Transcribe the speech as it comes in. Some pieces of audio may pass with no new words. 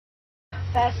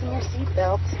Fasten your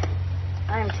seatbelt.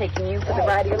 I am taking you for the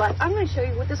ride of your life. I'm going to show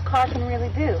you what this car can really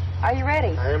do. Are you ready?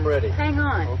 I am ready. Hang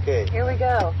on. Okay. Here we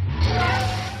go.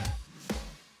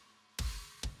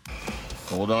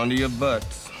 Hold on to your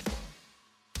butts.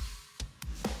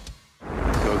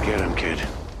 Go get him, kid.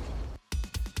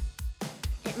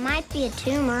 It might be a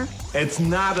tumor. It's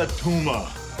not a tumor.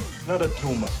 Not a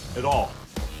tumor at all.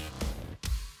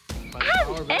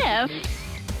 F?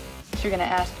 You're going to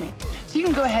ask me. So you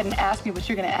can go ahead and ask me what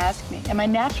you're going to ask me. And my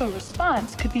natural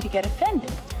response could be to get offended.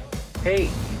 Hey,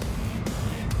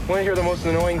 want to hear the most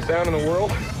annoying sound in the world?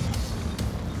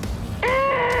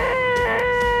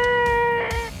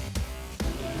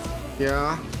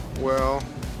 Yeah, well,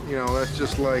 that's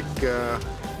just like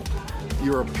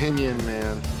your opinion,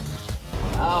 man.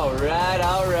 All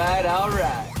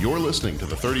right. You're listening to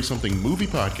the 30-something movie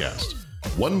podcast.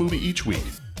 One movie each week,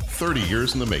 30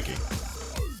 years in the making.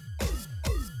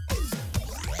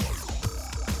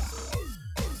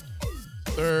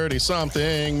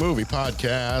 Something movie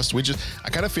podcast. I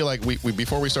kind of feel like we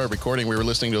before we started recording, we were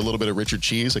listening to a little bit of Richard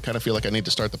Cheese. I kind of feel like I need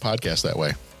to start the podcast that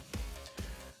way.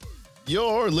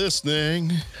 You're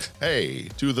listening, hey,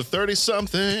 to the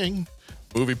 30-something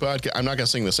movie podcast. I'm not going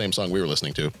to sing the same song we were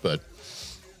listening to, but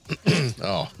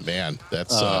oh man,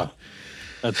 that's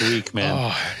weak, man.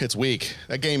 Oh, it's weak.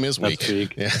 That game is weak. That's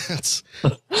weak. Yeah, it's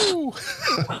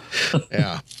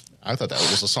yeah. I thought that was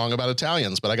just a song about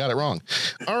Italians, but I got it wrong.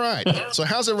 All right. So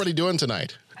how's everybody doing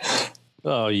tonight?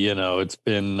 Oh, it's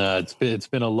been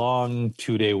a long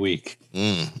 2-day week.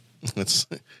 It's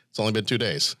only been 2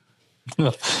 days.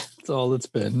 That's all it's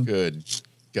been. Good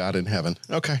God in heaven.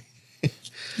 Okay.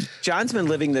 John's been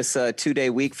living this 2-day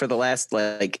week for the last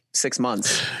 6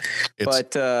 months.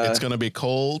 It's going to be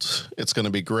cold. It's going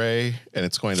to be gray, and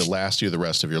it's going to last you the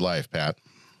rest of your life, Pat.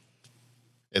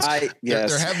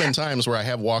 There have been times where I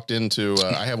have walked into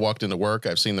work.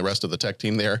 I've seen the rest of the tech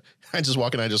team there. I just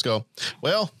walk in. I just go,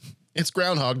 well, it's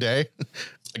Groundhog Day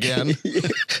again.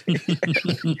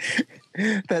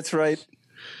 That's right.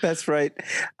 There's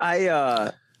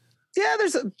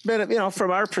been,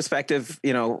 from our perspective,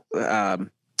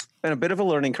 been a bit of a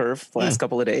learning curve the last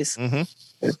couple of days. Yeah.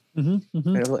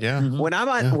 When I'm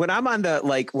on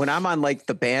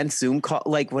the band Zoom call,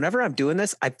 whenever I'm doing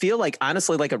this, I feel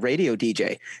honestly like a radio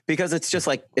DJ, because it's just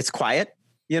it's quiet,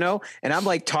 and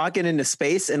I'm talking into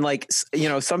space, and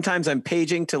sometimes I'm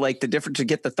paging to to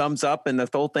get the thumbs up and the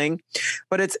whole thing.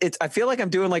 But it's I feel like I'm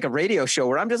doing a radio show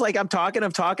where I'm just I'm talking.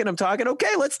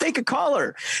 Okay, let's take a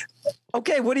caller.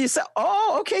 Okay, what do you say?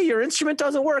 Oh, okay, your instrument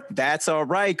doesn't work. That's all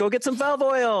right. Go get some valve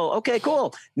oil. Okay,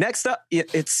 cool. Next up,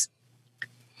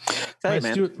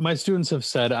 my students have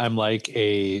said I'm like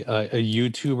a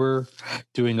YouTuber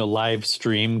doing a live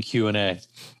stream Q&A.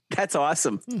 That's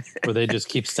awesome. Where they just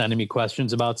keep sending me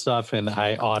questions about stuff and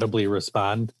I audibly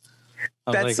respond.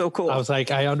 That's so cool. I was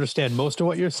like, I understand most of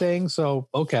what you're saying, so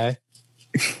okay.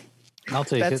 I'll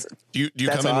take it. Do you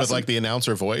come in with the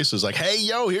announcer voice? Is hey,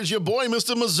 yo, here's your boy,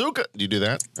 Mr. Mazuka. Do you do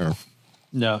that? Or?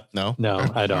 No,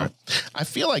 I don't. Right. I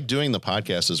feel like doing the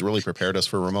podcast has really prepared us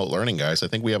for remote learning, guys. I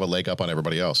think we have a leg up on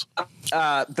everybody else.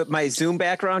 My Zoom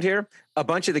background here, a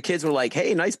bunch of the kids were like,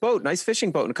 hey, nice boat, nice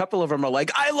fishing boat. And a couple of them are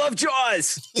like, I love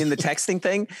Jaws in the texting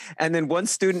thing. And then one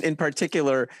student in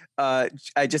particular, I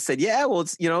just said, yeah, well,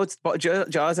 it's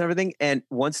Jaws and everything. And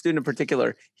one student in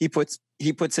particular, he puts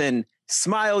in,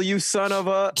 smile, you son of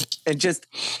a, and just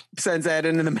sends that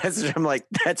into the message. I'm like,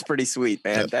 that's pretty sweet,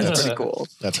 man. That's pretty cool.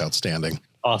 That's outstanding.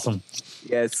 Awesome.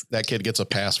 Yes. That kid gets a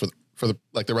pass for the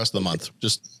rest of the month.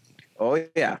 Just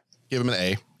yeah. Give him an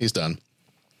A. He's done.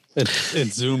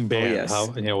 It's Zoom banned.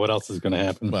 Oh, yes. What else is going to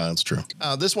happen? Well, that's true.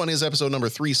 This one is episode number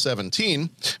 317.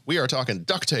 We are talking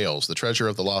DuckTales, The Treasure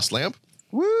of the Lost Lamp.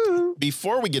 Woo!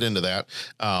 Before we get into that,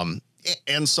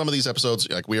 and some of these episodes,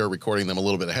 we are recording them a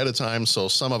little bit ahead of time. So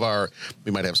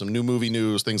we might have some new movie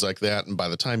news, things like that. And by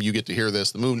the time you get to hear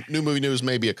this, the new movie news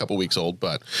may be a couple weeks old,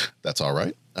 but that's all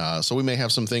right. So we may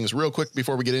have some things real quick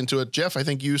before we get into it. Jeff, I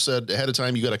think you said ahead of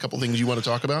time, you got a couple things you want to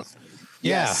talk about.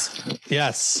 Yes.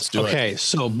 Okay.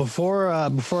 So before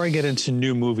I get into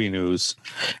new movie news,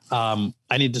 I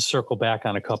need to circle back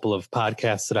on a couple of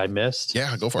podcasts that I missed.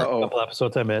 Yeah, go for it. A couple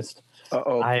episodes I missed.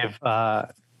 I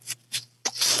have,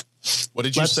 what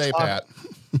did you say, Pat?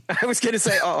 I was going to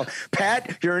say,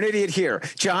 Pat, you're an idiot here.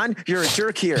 John, you're a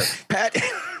jerk here. Pat.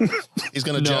 He's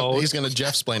going to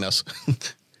Jeff-splain us.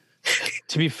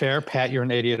 To be fair, Pat, you're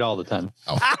an idiot all the time.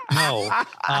 Oh. No,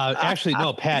 actually,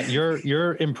 no, Pat,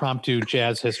 your impromptu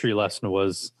jazz history lesson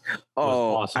was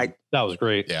awesome. That was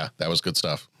great. Yeah, that was good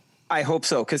stuff. I hope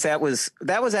so, because that was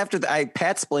after I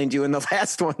Pat-splained you in the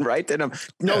last one, right? And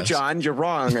no, John, you're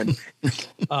wrong. And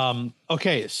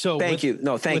okay, so thank you,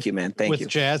 man. Thank you. With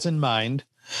jazz in mind,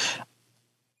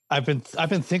 I've been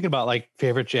thinking about like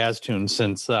favorite jazz tunes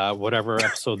since whatever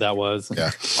episode that was.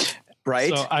 Yeah.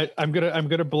 Right. So I'm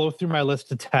gonna blow through my list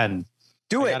to 10.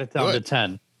 Do it. I got it down to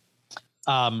 10.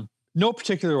 No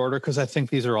particular order because I think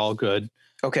these are all good.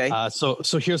 Okay. So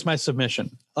here's my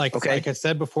submission. Like I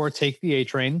said before, Take the A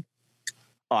Train.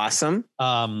 Awesome.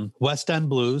 West End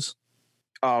Blues.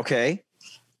 Okay.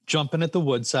 Jumpin' at the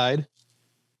Woodside.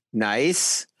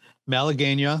 Nice.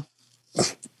 Malagueña.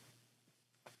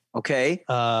 Okay.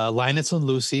 Linus and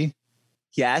Lucy.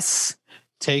 Yes.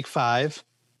 Take 5.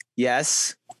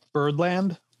 Yes.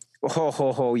 Birdland.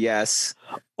 Oh, yes.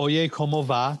 Oye Como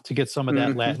Va, to get some of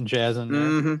that Latin jazz in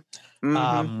there.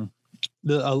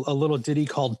 A little ditty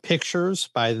called Pictures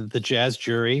by the Jazz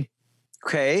Jury.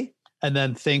 Okay. And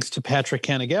then thanks to Patrick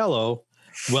Canigallo,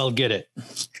 Well Get It.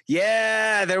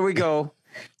 Yeah, there we go.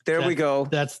 We go.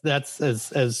 That's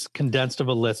as condensed of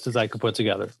a list as I could put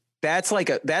together. That's like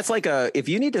a if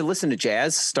you need to listen to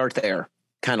jazz, start there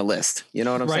kind of list. You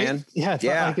know what I'm saying? Yeah.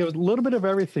 Like there was a little bit of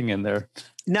everything in there.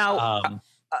 Now,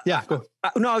 go.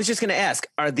 No, I was just going to ask,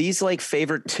 are these like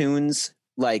favorite tunes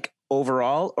like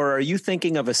overall, or are you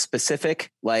thinking of a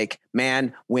specific, like,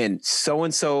 man, when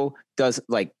so-and-so does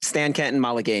like Stan Kenton,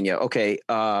 Malagueña, okay,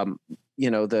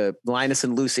 the Linus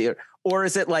and Lucy, or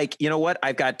is it like, you know what,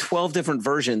 I've got 12 different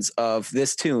versions of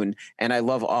this tune and I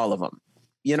love all of them.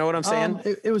 You know what I'm saying?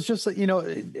 It was just,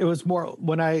 it was more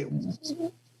when I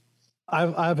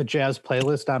have a jazz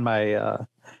playlist on my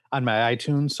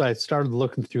iTunes. So I started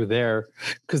looking through there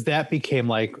because that became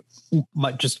like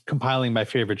just compiling my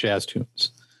favorite jazz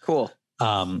tunes. Cool.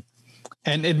 And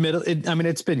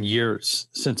it's been years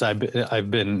since I've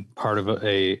been part of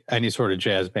any sort of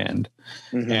jazz band.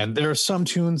 Mm-hmm. And there are some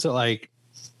tunes that like,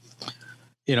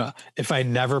 if I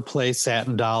never play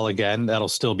Satin Doll again, that'll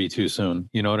still be too soon.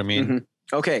 You know what I mean? Mm-hmm.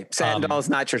 Okay. Satin Doll is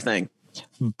not your thing.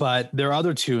 But there are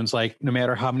other tunes, like no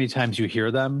matter how many times you hear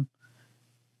them,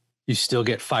 you still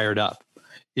get fired up.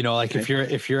 Like if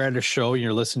you're at a show and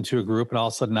you're listening to a group and all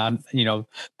of a sudden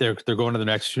they're going to the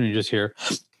next tune, you just hear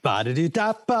you're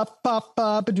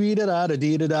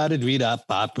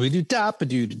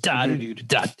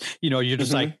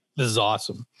just like, this is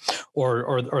awesome.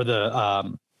 Or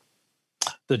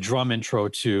the drum intro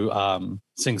to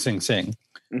Sing Sing Sing.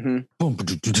 Mm-hmm. Boom,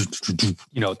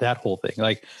 that whole thing.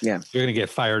 Like, yeah, you're gonna get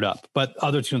fired up. But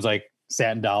other tunes like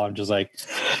Satin Doll, I'm just like,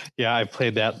 yeah, I've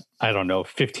played that, I don't know,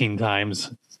 15 times.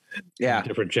 Yeah, in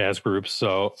different jazz groups.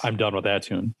 So I'm done with that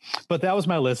tune. But that was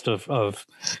my list of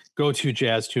go-to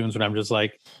jazz tunes when I'm just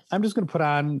like, I'm just gonna put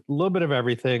on a little bit of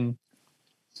everything.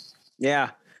 Yeah,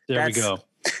 there we go.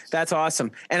 That's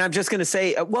awesome. And I'm just going to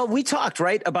say, we talked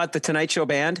right about the Tonight Show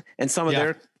Band and some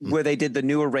of where they did the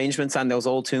new arrangements on those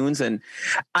old tunes. And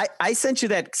I sent you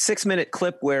that 6-minute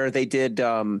clip where they did,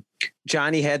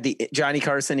 Johnny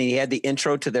Carson, and he had the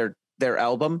intro to their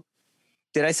album.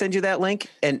 Did I send you that link?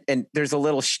 And there's a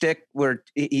little shtick where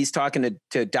he's talking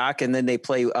to Doc, and then they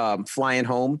play Flying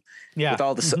Home with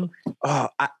all the,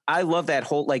 I love that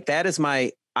whole, like, that is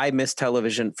I miss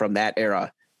television from that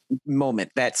era moment,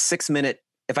 that 6-minute.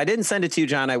 If I didn't send it to you,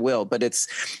 John, I will, but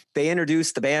they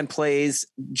introduced, the band plays,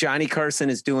 Johnny Carson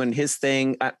is doing his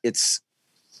thing.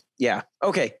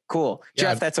 Okay, cool. Yeah,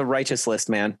 Jeff, that's a righteous list,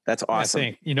 man. That's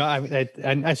awesome.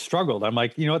 I struggled. I'm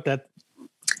like, that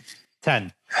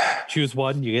 10, choose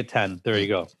one, you get 10. There you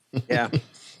go. Yeah.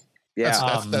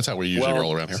 Yeah. That's how we usually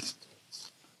roll around here.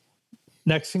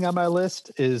 Next thing on my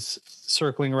list is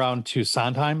circling around to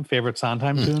Sondheim, favorite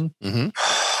Sondheim tune. Mm-hmm.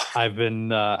 I've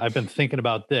been thinking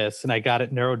about this, and I got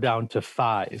it narrowed down to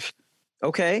 5.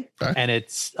 Okay. And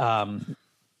it's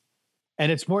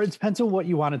more, it depends on what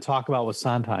you want to talk about with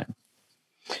Sondheim.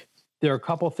 There are a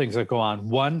couple of things that go on.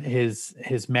 One, his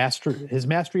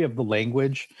mastery of the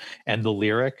language and the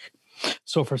lyric.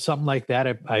 So for something like that,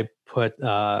 I put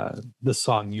the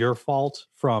song "Your Fault"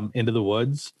 from Into the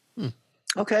Woods.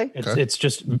 Okay. It's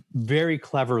just very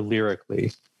clever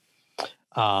lyrically.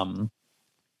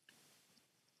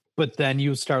 But then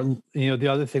you start, the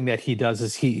other thing that he does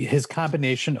is his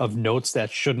combination of notes that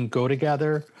shouldn't go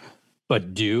together,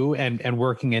 but do, and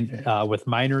working in with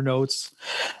minor notes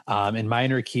and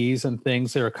minor keys and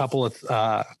things. There are a couple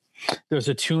of, there's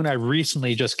a tune I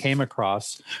recently just came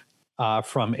across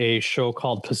from a show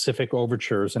called Pacific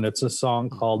Overtures, and it's a song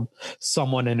called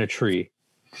 "Someone in a Tree."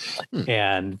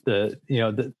 And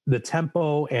the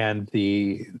tempo and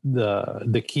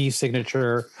the key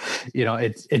signature,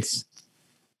 it's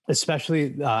especially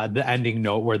the ending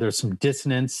note where there's some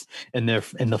dissonance in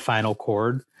the final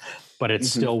chord. but it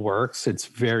still works. It's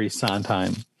very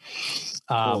Sondheim.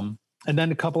 Cool. And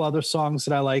then a couple other songs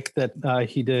that I like that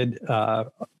he did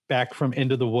back from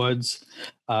Into the Woods.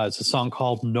 It's a song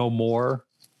called No More.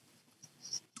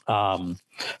 From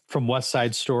West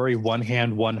Side Story, One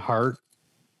Hand, One Heart.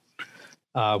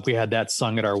 We had that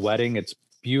sung at our wedding. It's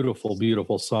beautiful,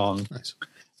 beautiful song. Nice.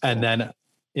 And then,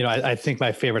 I think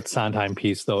my favorite Sondheim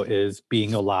piece, though, is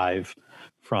Being Alive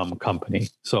from Company.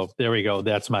 So there we go.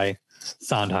 That's my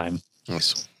Sondheim.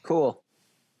 Nice. Cool.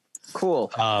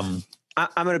 I'm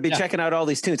going to be checking out all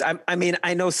these tunes. I mean,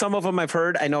 I know some of them I've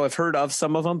heard. I know I've heard of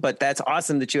some of them, but that's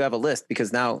awesome that you have a list,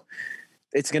 because now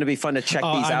it's going to be fun to check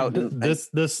these out.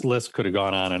 This list could have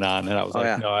gone on, and I was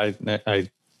no, I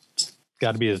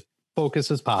got to be as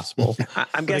focused as possible.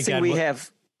 I'm guessing we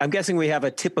have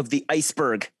a tip of the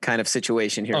iceberg kind of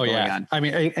situation here going on. I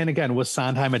mean, and again, with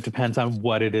Sondheim, it depends on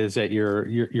what it is that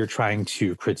you're trying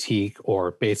to critique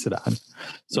or base it on.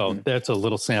 So that's a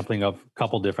little sampling of a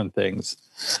couple different things.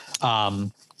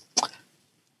 In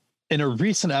a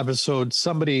recent episode,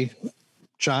 somebody,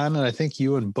 John, and I think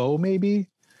you and Bo maybe,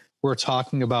 were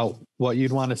talking about what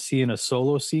you'd want to see in a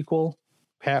solo sequel.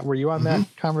 Pat, were you on that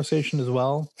conversation as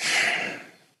well?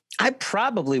 I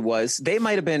probably was. They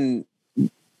might have been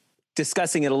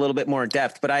discussing it a little bit more in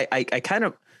depth, but I kind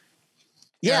of,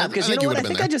 because you know what? I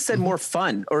think I just said more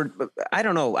fun, or I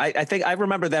don't know. I think I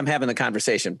remember them having the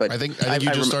conversation, but I think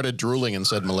you just started drooling and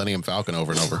said Millennium Falcon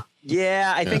over and over.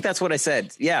 Yeah, I think that's what I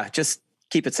said. Yeah, just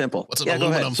keep it simple. What's an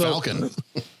aluminum Falcon?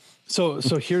 So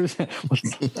here's what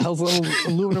the hell's an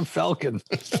aluminum Falcon?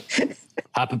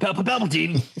 Papa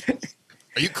Palpatine.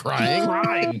 Are you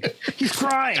crying? He's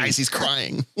crying. Guys, he's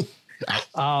crying.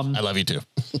 I love you too.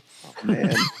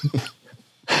 Man.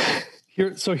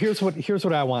 Here's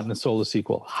what I want in a solo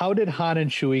sequel. How did Han and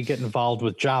Chewie get involved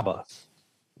with Jabba?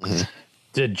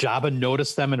 Did Jabba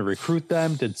notice them and recruit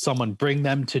them? Did someone bring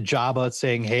them to Jabba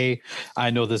saying, "Hey,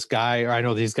 I know this guy, or I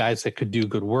know these guys that could do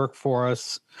good work for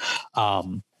us"?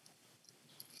 And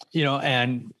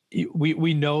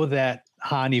we know that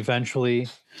Han eventually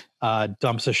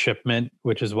dumps a shipment,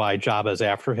 which is why Jabba's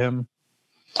after him.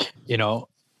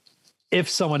 If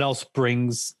someone else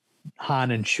brings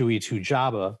Han and Chewie to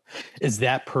Jabba, is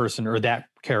that person or that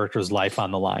character's life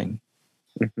on the line?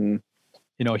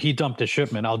 He dumped a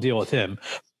shipment. I'll deal with him,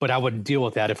 but I wouldn't deal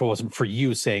with that if it wasn't for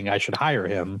you saying I should hire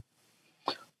him.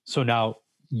 So now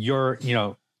your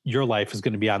life is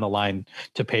going to be on the line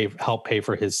to help pay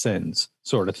for his sins,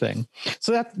 sort of thing.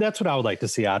 So that's what I would like to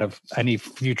see out of any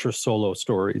future solo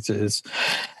stories, is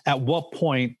at what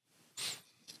point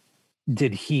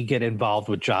did he get involved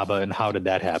with Jabba and how did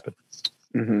that happen?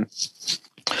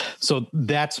 So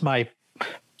that's my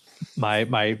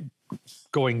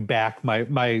going back,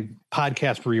 my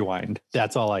podcast rewind.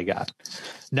 That's all I got.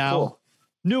 Now,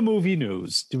 New movie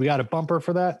news. Do we got a bumper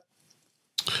for that?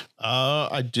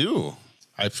 I do.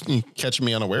 I've catching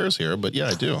me unawares here, but yeah,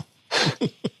 I do.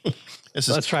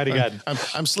 Let's try it again.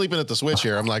 I'm sleeping at the switch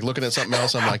here. I'm like looking at something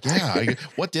else. I'm like,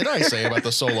 what did I say about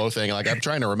the solo thing? Like, I'm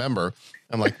trying to remember.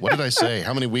 I'm like, what did I say?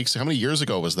 How many years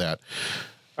ago was that?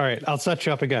 All right, I'll set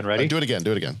you up again. Ready? Do it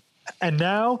again. And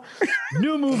now,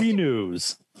 new movie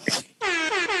news.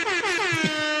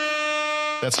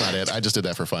 That's not it. I just did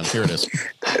that for fun. Here it is.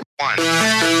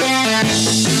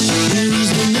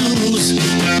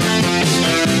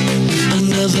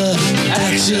 Another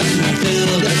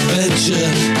action-filled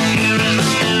adventure.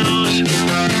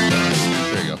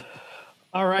 There you go.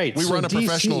 All right. We run a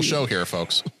professional show here,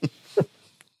 folks.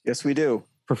 Yes, we do.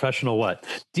 Professional what?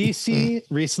 DC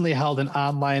recently held an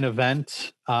online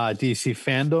event, DC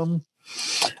Fandom.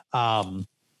 A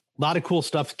lot of cool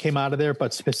stuff came out of there,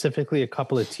 but specifically a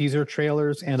couple of teaser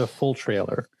trailers and a full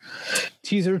trailer.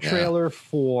 Teaser trailer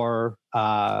for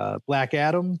Black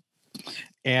Adam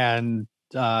and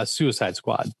Suicide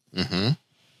Squad.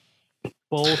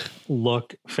 Both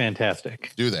look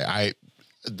fantastic. Do they?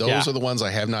 Those are the ones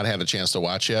I have not had a chance to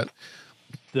watch yet.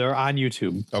 They're on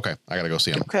YouTube. Okay, I gotta go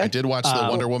see them. Okay. I did watch the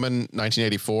Wonder Woman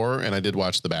 1984, and I did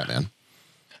watch the Batman.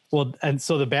 Well, and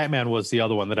so the Batman was the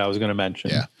other one that I was going to mention.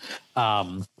 Yeah.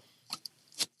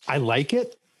 I like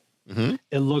it.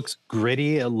 It looks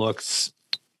gritty. It looks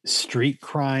street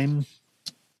crime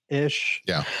ish.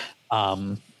 Yeah.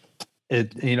 To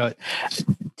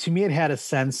me, it had a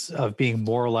sense of being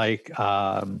more like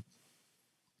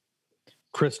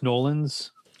Chris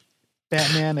Nolan's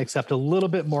Batman, except a little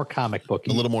bit more comic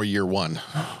booky. A little more year one.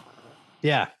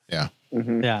 Yeah. Yeah.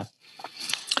 Yeah.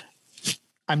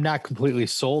 I'm not completely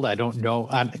sold. I don't know.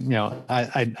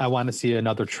 I want to see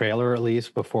another trailer at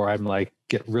least before I'm like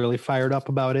get really fired up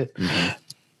about it.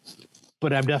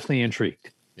 But I'm definitely intrigued.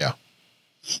 Yeah.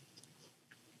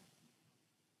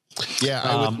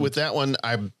 Yeah, with that one,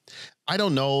 I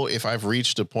don't know if I've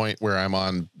reached a point where I'm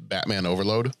on Batman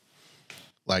overload.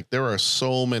 Like there are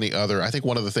so many other. I think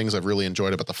one of the things I've really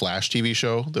enjoyed about the Flash TV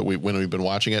show that when we've been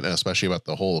watching it, and especially about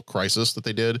the whole crisis that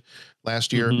they did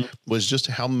last year, was just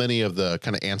how many of the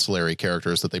kind of ancillary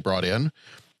characters that they brought in,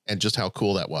 and just how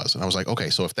cool that was. And I was like, okay,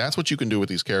 so if that's what you can do with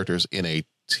these characters in a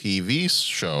TV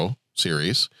show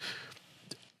series,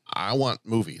 I want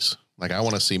movies. Like I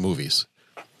want to see movies.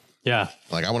 Yeah.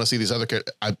 Like I want to see these other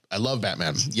characters. I love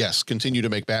Batman. Yes, continue to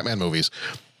make Batman movies.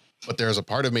 But there's a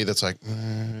part of me that's like,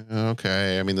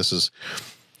 okay. I mean, it's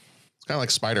kind of like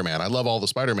Spider-Man. I love all the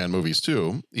Spider-Man movies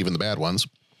too, even the bad ones.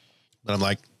 But I'm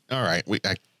like, all right,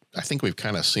 I think we've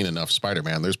kind of seen enough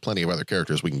Spider-Man. There's plenty of other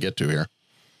characters we can get to here.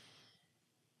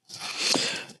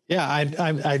 Yeah,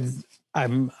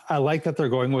 I like that they're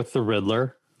going with the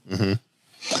Riddler.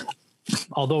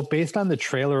 Although based on the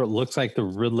trailer, it looks like the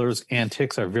Riddler's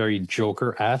antics are very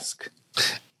Joker-esque.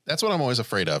 That's what I'm always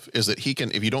afraid of, is that he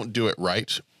can, if you don't do it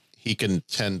right, he can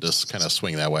tend to kind of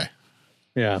swing that way.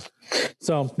 Yeah.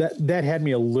 So that had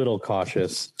me a little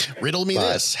cautious. Riddle me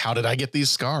this. How did I get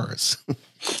these scars?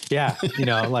 Yeah.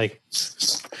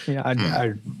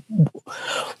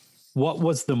 What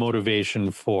was the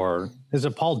motivation for, is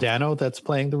it Paul Dano that's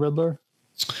playing the Riddler?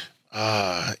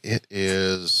 It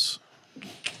is.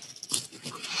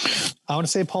 I want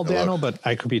to say Paul Dano, but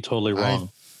I could be totally wrong. I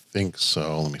think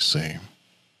so. Let me see.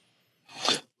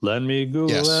 Let me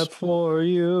Google that for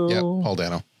you. Yeah, Paul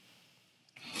Dano.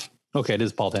 Okay, it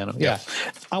is Paul Dano. Yeah.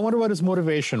 I wonder what his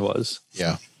motivation was.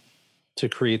 Yeah. To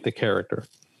create the character.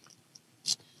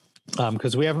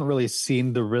 Because we haven't really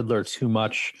seen the Riddler too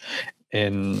much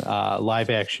in live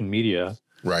action media.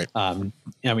 Right. I mean,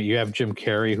 you have Jim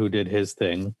Carrey who did his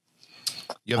thing.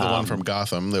 You have the one from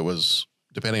Gotham that was,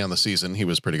 depending on the season, he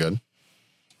was pretty good.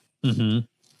 Mm-hmm.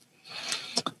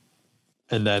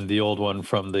 And then the old one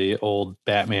from the old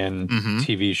Batman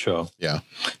TV show. Yeah.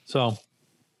 So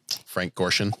Frank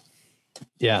Gorshin.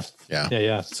 Yeah. Yeah. Yeah.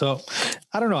 Yeah. So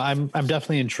I don't know. I'm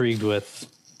definitely intrigued with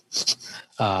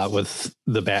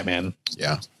the Batman.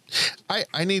 Yeah.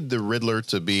 I need the Riddler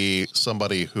to be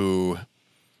somebody who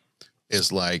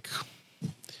is like,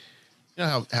 you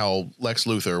know how Lex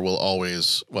Luthor will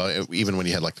always, well, even when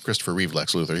you had like the Christopher Reeve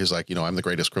Lex Luthor, he's like, I'm the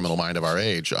greatest criminal mind of our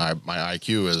age. My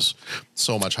IQ is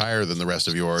so much higher than the rest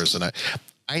of yours. And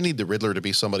I need the Riddler to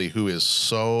be somebody who is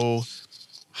so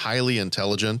highly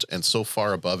intelligent and so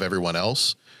far above everyone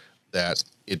else that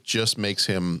it just makes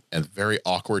him a very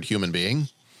awkward human being,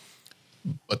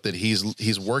 but that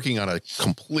he's working on a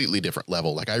completely different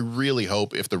level. Like I really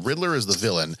hope if the Riddler is the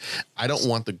villain, I don't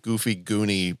want the goofy,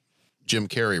 goony Jim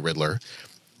Carrey Riddler.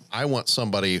 I want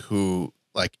somebody who,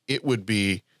 like, it would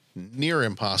be near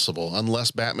impossible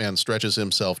unless Batman stretches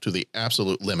himself to the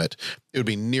absolute limit. It would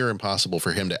be near impossible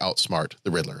for him to outsmart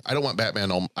the Riddler. I don't want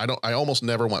Batman. I almost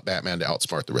never want Batman to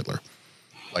outsmart the Riddler.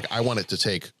 Like, I want it to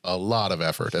take a lot of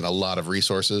effort and a lot of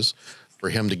resources for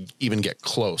him to even get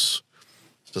close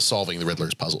to solving the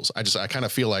Riddler's puzzles. I kind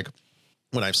of feel like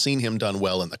when I've seen him done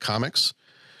well in the comics,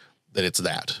 that it's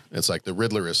that. It's like the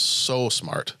Riddler is so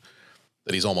smart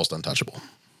that he's almost untouchable.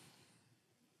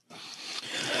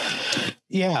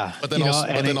 Yeah. But then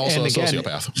also a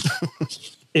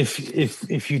sociopath.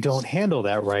 if you don't handle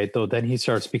that right, though, then he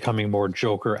starts becoming more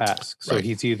Joker-esque. So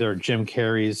he's either Jim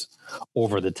Carrey's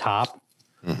over the top,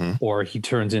 or he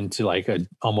turns into like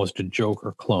almost a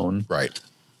Joker clone. Right.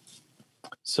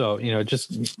 So,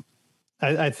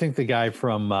 I think the guy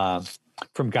from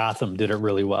Gotham did it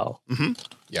really well. Mm-hmm.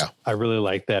 Yeah. I really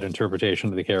like that interpretation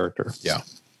of the character. Yeah.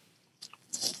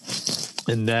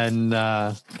 And then,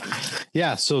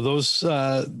 so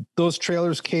those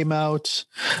trailers came out.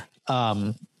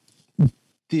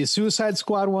 The Suicide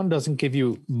Squad one doesn't give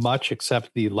you much except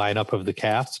the lineup of the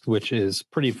cast, which is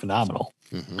pretty phenomenal.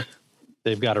 Mm-hmm.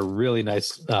 They've got a really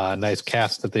nice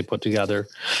cast that they put together.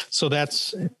 So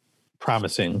that's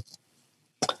promising.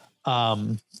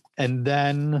 And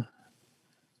then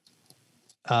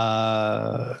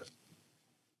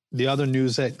the other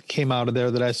news that came out of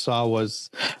there that I saw was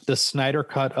the Snyder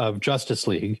Cut of Justice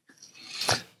League,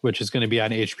 which is going to be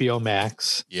on HBO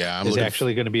Max. Yeah, it's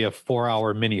actually going to be a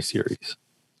 4-hour miniseries.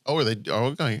 Oh, are they? Oh,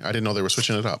 okay. I didn't know they were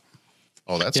switching it up.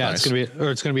 Oh, that's nice. It's going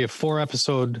to be a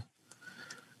 4-episode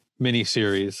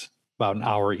miniseries, about an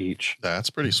hour each. That's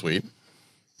pretty sweet.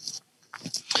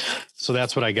 So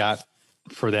that's what I got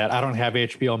for that. I don't have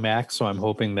HBO Max, so I'm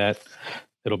hoping that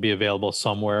it'll be available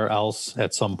somewhere else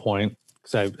at some point,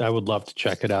 because I would love to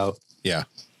check it out. Yeah.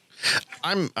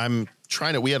 I'm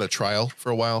trying to. We had a trial for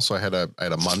a while, so I had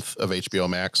a month of HBO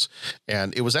Max,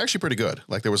 and it was actually pretty good.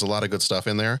 Like there was a lot of good stuff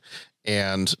in there.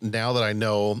 And now that I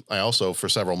know, I also for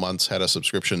several months had a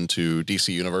subscription to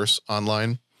DC Universe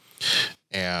Online,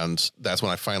 and that's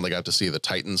when I finally got to see the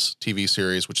Titans TV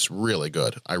series, which is really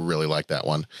good. I really like that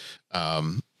one.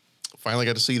 Finally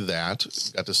got to see that.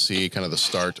 Got to see kind of the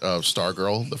start of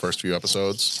Stargirl, the first few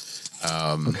episodes.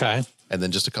 Okay. And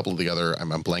then just a couple of the other, I'm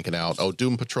blanking out. Oh,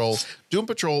 Doom Patrol. Doom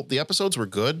Patrol, the episodes were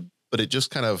good, but it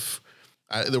just kind of,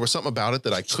 there was something about it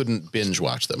that I couldn't binge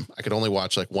watch them. I could only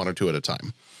watch like one or two at a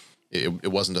time.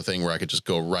 It wasn't a thing where I could just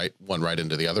go right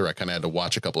into the other. I kind of had to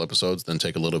watch a couple episodes, then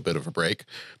take a little bit of a break.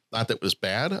 Not that it was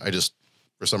bad. I just,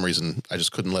 for some reason, I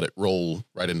just couldn't let it roll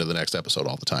right into the next episode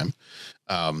all the time.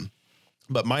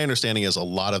 But my understanding is a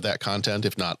lot of that content,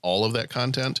 if not all of that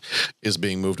content, is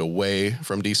being moved away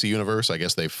from DC Universe. I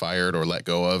guess they fired or let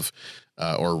go of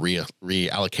or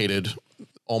reallocated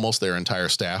almost their entire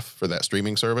staff for that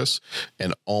streaming service.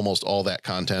 And almost all that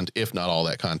content, if not all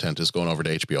that content, is going over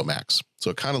to HBO Max. So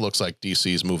it kind of looks like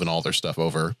DC's moving all their stuff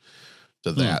over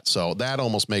to that. So that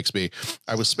almost makes me,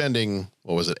 I was spending,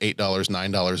 what was it, $8,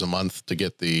 $9 a month to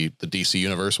get the DC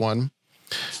Universe one,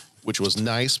 which was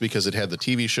nice because it had the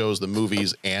TV shows, the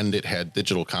movies, and it had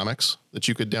digital comics that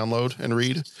you could download and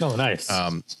read. Oh, nice.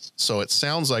 So it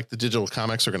sounds like the digital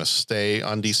comics are going to stay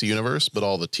on DC Universe, but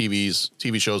all the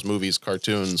TV shows, movies,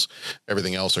 cartoons,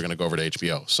 everything else are going to go over to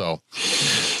HBO. So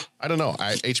I don't know.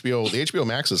 The HBO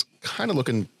Max is kind of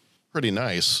looking pretty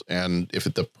nice. And if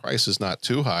the price is not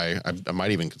too high, I might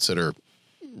even consider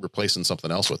replacing something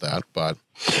else with that. But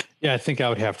yeah, I think I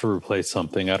would have to replace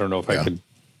something. I don't know if I could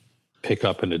pick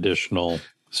up an additional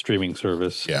streaming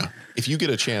service. Yeah. If you get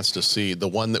a chance to see the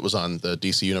one that was on the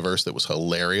DC Universe that was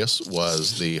hilarious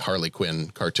was the Harley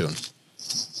Quinn cartoon.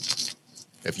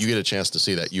 If you get a chance to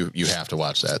see that, you have to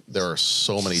watch that. There are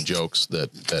so many jokes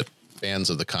that fans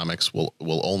of the comics will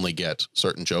only get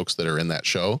certain jokes that are in that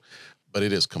show, but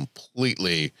it is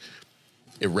completely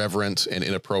irreverent and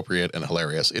inappropriate and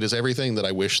hilarious. It is everything that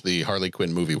I wish the Harley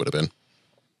Quinn movie would have been.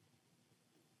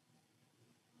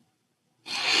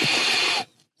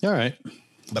 All right.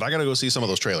 But I got to go see some of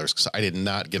those trailers because I did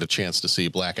not get a chance to see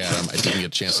Black Adam. I didn't get a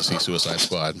chance to see Suicide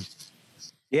Squad.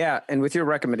 Yeah. And with your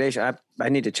recommendation, I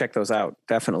need to check those out.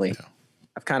 Definitely. Yeah.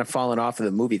 I've kind of fallen off of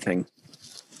the movie thing.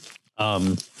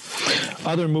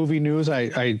 Other movie news.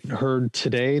 I heard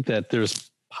today that there's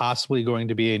possibly going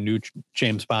to be a new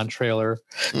James Bond trailer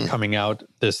coming out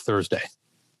this Thursday.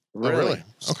 Really? Oh, really?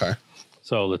 Okay.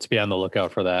 So let's be on the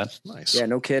lookout for that. Nice. Yeah,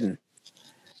 no kidding.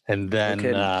 And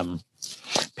then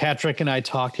Patrick and I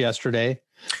talked yesterday.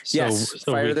 So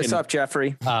fire this up,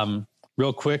 Jeffrey.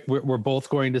 Real quick, we're both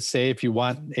going to say if you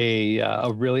want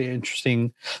a really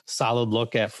interesting, solid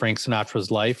look at Frank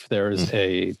Sinatra's life, there is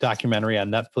a documentary on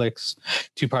Netflix,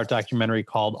 2-part documentary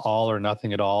called All or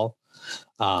Nothing at All.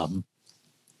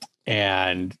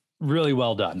 And really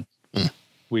well done.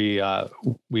 We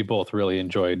both really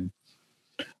enjoyed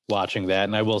watching that.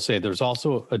 And I will say there's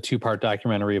also a 2-part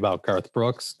documentary about Garth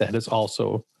Brooks that is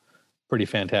also pretty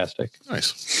fantastic.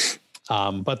 Nice.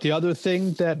 But the other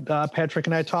thing that Patrick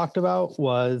and I talked about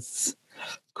was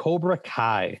Cobra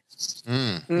Kai.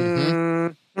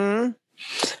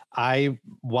 I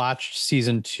watched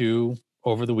season 2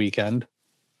 over the weekend.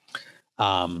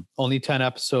 Only 10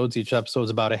 episodes. Each episode is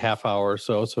about a half hour or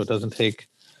so it doesn't take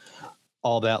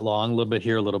all that long. A little bit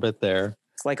here, a little bit there.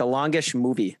 It's like a longish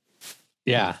movie.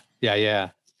 Yeah.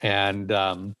 And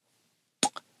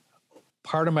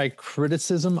part of my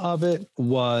criticism of it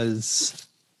was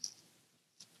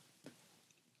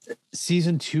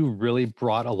season 2 really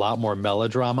brought a lot more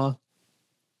melodrama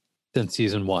than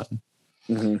season 1.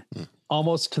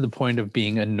 Almost to the point of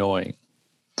being annoying.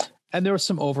 And there was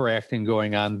some overacting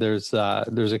going on. There's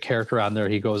a character on there.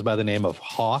 He goes by the name of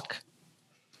Hawk.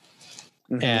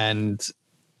 And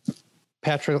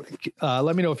Patrick,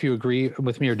 let me know if you agree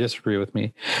with me or disagree with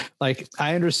me. Like,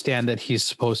 I understand that he's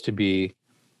supposed to be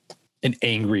an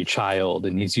angry child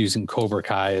and he's using Cobra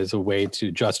Kai as a way to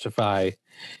justify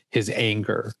his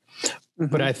anger.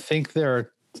 But I think there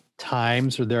are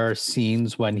times or there are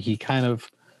scenes when he kind of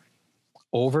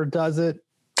overdoes it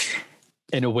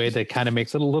in a way that kind of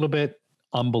makes it a little bit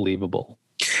unbelievable.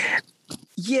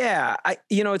 Yeah.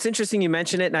 It's interesting you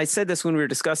mentioned it. And I said this when we were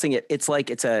discussing it. It's like,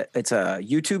 it's a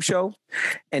YouTube show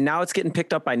and now it's getting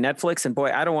picked up by Netflix. And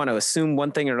boy, I don't want to assume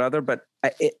one thing or another, but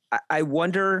I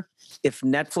wonder if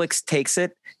Netflix takes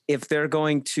it, if they're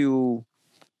going to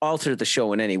alter the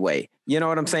show in any way. You know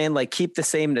what I'm saying? Like keep the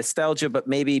same nostalgia, but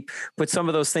maybe put some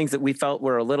of those things that we felt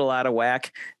were a little out of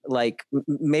whack. Like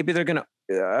maybe they're going to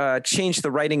change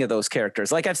the writing of those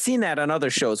characters. Like I've seen that on other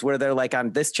shows where they're like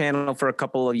on this channel for a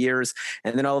couple of years,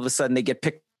 and then all of a sudden they get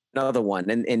picked another one.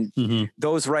 And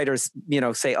those writers,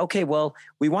 say, okay, well,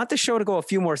 we want the show to go a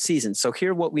few more seasons. So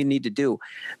here's what we need to do.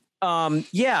 I'll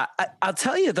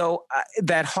tell you though,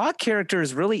 that Hawk character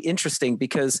is really interesting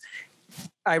because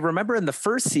I remember in the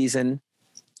first season,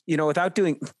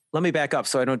 let me back up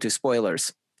so I don't do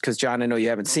spoilers because John, I know you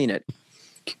haven't seen it.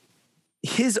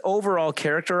 His overall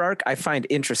character arc I find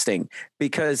interesting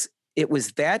because it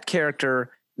was that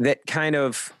character that kind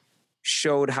of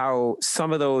showed how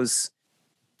some of those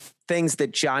things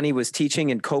that Johnny was teaching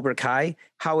in Cobra Kai,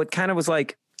 how it kind of was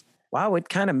like, wow, it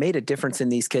kind of made a difference in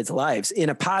these kids' lives in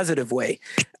a positive way.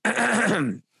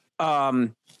 But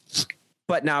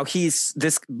now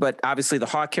but obviously the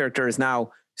Hawk character is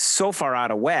now so far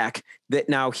out of whack that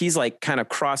now he's like kind of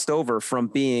crossed over from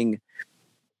being,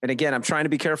 and again, I'm trying to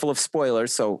be careful of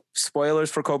spoilers. So spoilers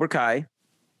for Cobra Kai.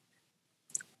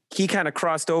 He kind of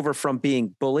crossed over from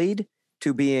being bullied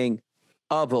to being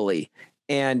a bully.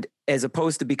 And as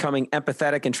opposed to becoming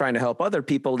empathetic and trying to help other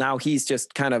people, now he's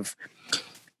just kind of,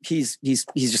 he's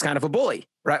just kind of a bully,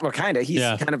 right? Well, he's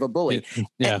kind of a bully.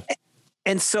 Yeah.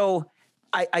 And so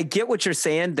I get what you're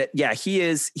saying that, he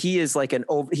is like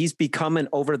he's become an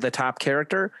over the top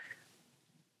character.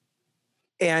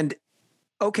 And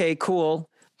okay, cool.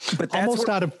 But that's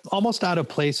almost out of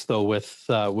place though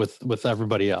with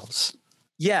everybody else.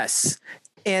 Yes.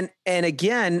 And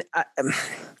again,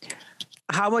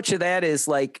 how much of that is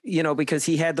like, because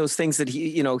he had those things that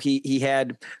he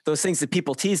had those things that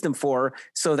people teased him for.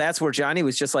 So that's where Johnny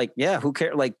was just like, yeah, who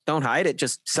cares? Like, don't hide it.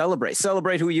 Just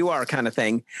celebrate who you are kind of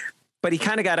thing. But he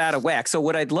kind of got out of whack. So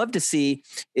what I'd love to see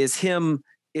is him,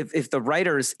 if the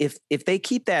writers, if they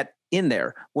keep that in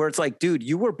there where it's like, dude,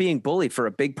 you were being bullied for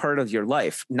a big part of your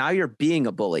life. Now you're being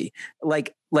a bully.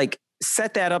 Like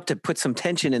set that up to put some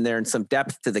tension in there and some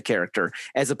depth to the character,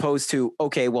 as opposed to,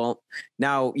 okay, well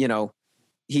now,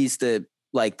 he's the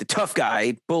tough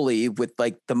guy bully with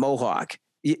like the mohawk.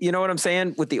 You know what I'm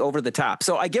saying? With the over the top.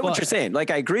 So I get what you're saying. Like,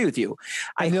 I agree with you.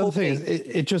 The other thing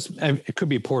is it could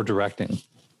be poor directing.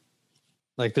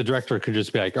 Like the director could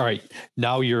just be like, all right,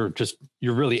 now you're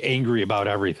really angry about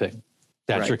everything.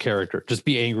 That's your character. Just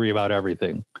be angry about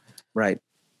everything. Right.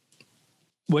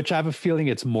 Which I have a feeling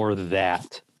it's more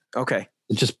that. Okay.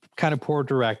 It's just kind of poor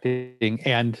directing.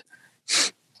 And,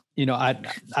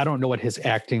 I don't know what his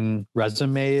acting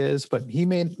resume is, but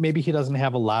maybe he doesn't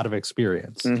have a lot of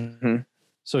experience. Mm-hmm.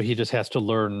 So he just has to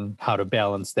learn how to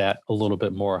balance that a little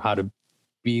bit more, how to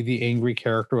be the angry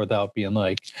character without being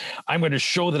like, I'm going to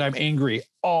show that I'm angry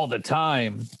all the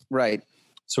time. Right.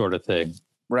 Sort of thing.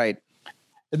 Right.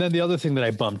 And then the other thing that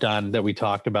I bumped on that we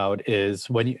talked about is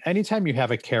anytime you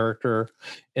have a character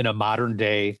in a modern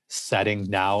day setting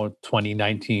now,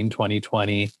 2019,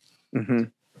 2020,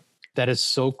 that is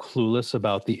so clueless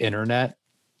about the internet,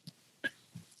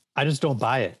 I just don't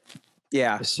buy it.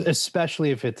 Yeah.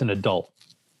 Especially if it's an adult.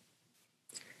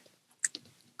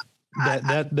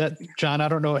 That John, I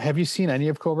don't know. Have you seen any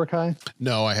of Cobra Kai?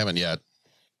 No, I haven't yet.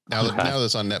 Now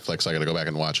that's on Netflix, I got to go back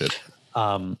and watch it.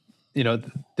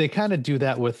 They kind of do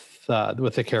that with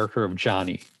the character of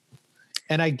Johnny,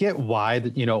 and I get why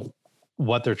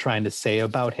what they're trying to say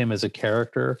about him as a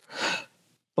character,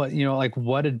 but like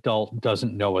what adult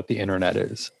doesn't know what the internet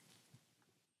is?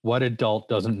 What adult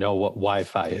doesn't know what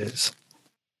Wi-Fi is?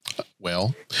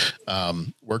 Well,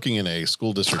 working in a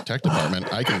school district tech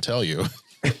department, I can tell you.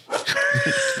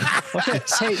 Okay.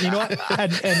 Hey, you know what?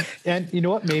 And you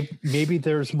know what? Maybe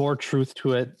there's more truth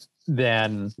to it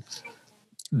than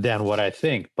what I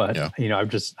think. But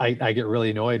I get really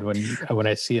annoyed when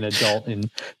I see an adult in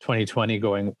 2020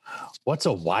 going, "What's a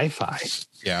Wi-Fi?"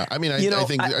 Yeah, I mean, I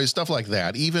think stuff like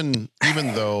that. Even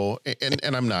though,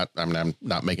 and I'm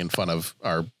not making fun of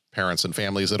our parents and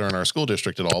families that are in our school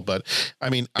district at all, but I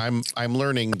mean, I'm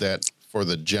learning that for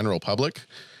the general public,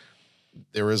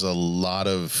 there is a lot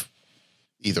of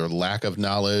either lack of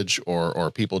knowledge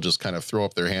or people just kind of throw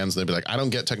up their hands. They'd be like, I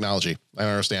don't get technology. I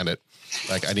don't understand it.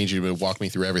 Like, I need you to walk me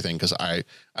through everything because I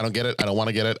don't get it. I don't want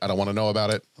to get it. I don't want to know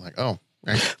about it. I'm like, oh,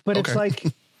 right. But okay. It's like,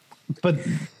 but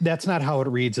that's not how it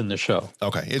reads in the show.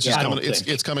 Okay. It's just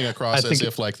it's coming across as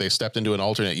if like they stepped into an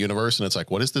alternate universe and it's like,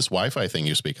 what is this Wi-Fi thing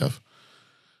you speak of?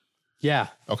 Yeah.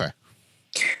 Okay.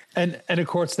 And of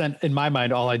course, then in my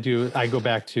mind, I go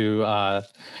back to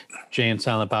Jay and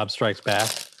Silent Bob Strikes Back.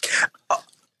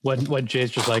 When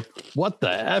Jay's just like, what the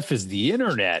F is the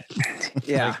internet?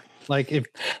 Yeah.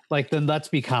 Then let's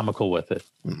be comical with it.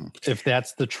 Mm-hmm. If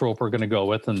that's the trope we're going to go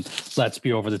with, then let's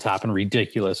be over the top and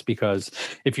ridiculous, because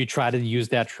if you try to use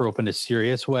that trope in a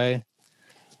serious way,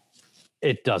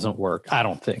 it doesn't work. I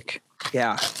don't think.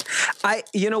 Yeah.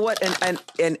 You know what?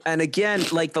 And again,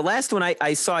 like the last one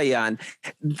I saw you on,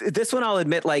 this one I'll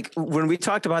admit, like when we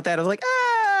talked about that, I was like,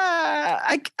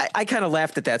 I kind of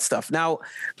laughed at that stuff. Now,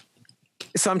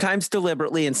 sometimes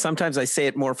deliberately, and sometimes I say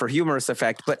it more for humorous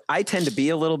effect, but I tend to be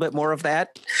a little bit more of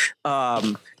that.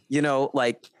 You know,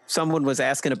 like someone was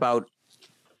asking about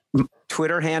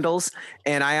Twitter handles,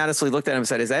 and I honestly looked at him and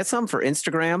said, is that something for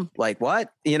Instagram? Like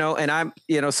what? You know, and I'm,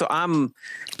 you know, so I'm,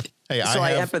 hey, so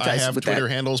I have with Twitter that.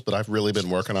 handles, but I've really been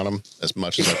working on them as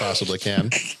much as I possibly can.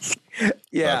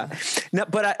 Yeah. No,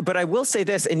 but I will say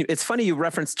this, and it's funny you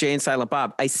referenced Jay and Silent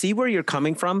Bob. I see where you're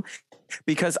coming from,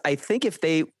 because I think if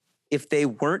they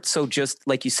weren't so just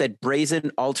like you said,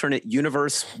 brazen alternate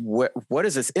universe, what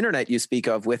is this internet you speak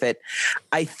of with it?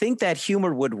 I think that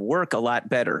humor would work a lot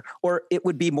better, or it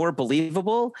would be more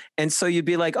believable. And so you'd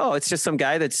be like, oh, it's just some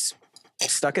guy that's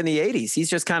stuck in the 80s. He's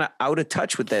just kind of out of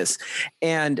touch with this.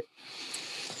 And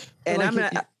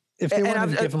like if they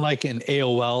wanted to give him like an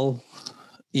AOL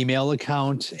email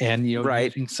account and, you know, right.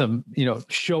 using some, you know,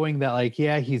 showing that like,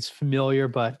 yeah, he's familiar,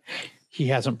 but he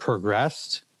hasn't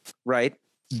progressed. Right.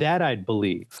 That I'd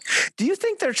believe. Do you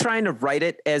think they're trying to write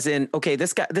it as in, okay,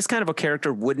 this kind of a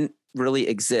character wouldn't really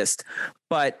exist,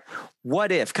 but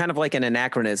what if, kind of like an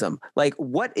anachronism, like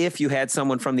what if you had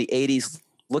someone from the 80s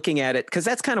looking at it? Because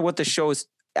that's kind of what the show is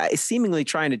seemingly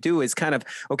trying to do, is kind of,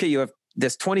 okay, you have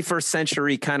this 21st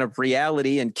century kind of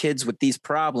reality and kids with these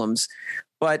problems,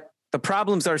 but the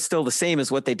problems are still the same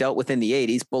as what they dealt with in the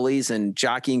 80s, bullies and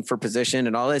jockeying for position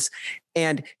and all this.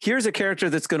 And here's a character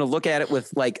that's going to look at it with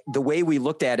like the way we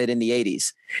looked at it in the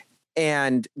 80s.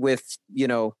 And with, you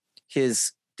know,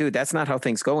 his dude, that's not how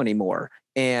things go anymore.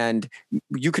 And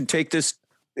you can take this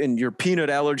and your peanut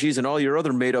allergies and all your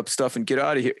other made up stuff and get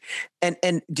out of here.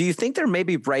 And do you think they're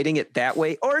maybe writing it that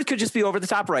way? Or it could just be over the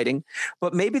top writing,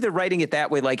 but maybe they're writing it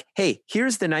that way. Like, hey,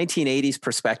 here's the 1980s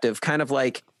perspective, kind of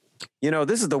like, you know,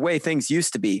 this is the way things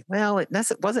used to be. Well, it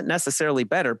wasn't necessarily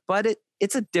better, but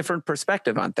it's a different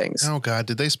perspective on things. Oh God,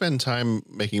 did they spend time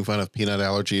making fun of peanut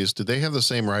allergies? Did they have the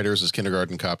same writers as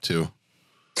Kindergarten Cop 2?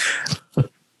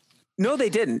 No, they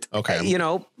didn't. Okay. You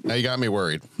know, now you got me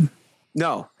worried.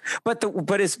 No, but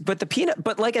the peanut,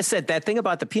 but like I said, that thing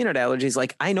about the peanut allergies,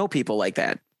 like I know people like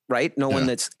that, right? No one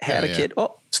that's had a kid.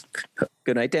 Oh,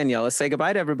 good night, Daniela. Say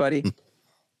goodbye to everybody.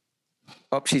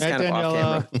 Oh, she's kind of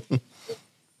off camera.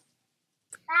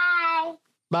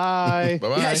 Bye.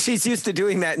 Bye-bye. Yeah, she's used to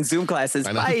doing that in Zoom classes.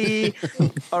 Bye.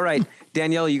 All right,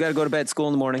 Danielle, you got to go to bed. School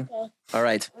in the morning. All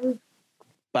right.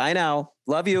 Bye now.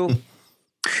 Love you. Love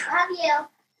you.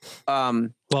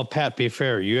 Well, Pat, be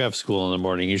fair. You have school in the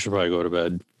morning. You should probably go to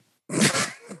bed.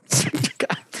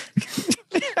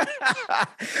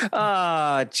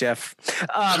 Jeff.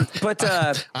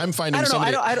 But I'm finding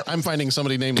somebody. I'm finding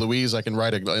somebody named Louise I can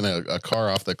ride in a car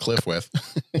off the cliff with.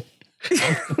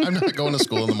 I'm not going to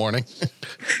school in the morning.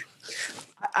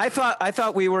 I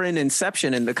thought we were in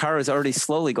Inception and the car is already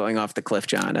slowly going off the cliff,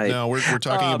 John. No, we're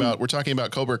talking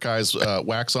about Cobra Kai's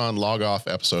wax on log off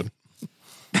episode.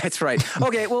 That's right.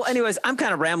 Okay. Well, anyways, I'm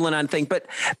kind of rambling on things, but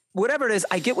whatever it is,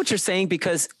 I get what you're saying,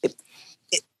 because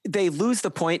they lose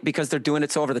the point because they're doing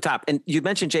it so over the top. And you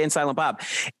mentioned Jay and Silent Bob.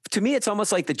 To me, it's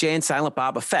almost like the Jay and Silent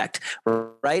Bob effect,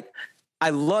 right? I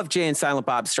love Jay and Silent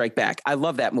Bob Strike Back. I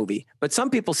love that movie. But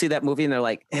some people see that movie and they're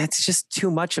like, it's just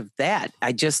too much of that.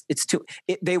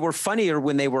 They were funnier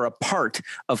when they were a part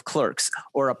of Clerks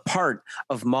or a part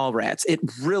of Mallrats. It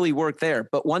really worked there.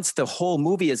 But once the whole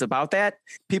movie is about that,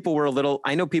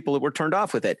 I know people that were turned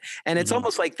off with it. And it's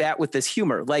almost like that with this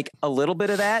humor, like a little bit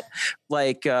of that,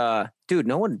 like, dude,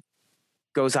 no one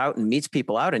goes out and meets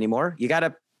people out anymore. You got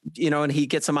to, and he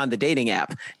gets them on the dating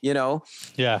app,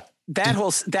 Yeah. That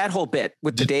whole bit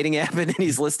with the dating app, and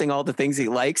he's listing all the things he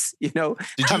likes, Did you,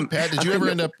 Pat, did you ever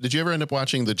end up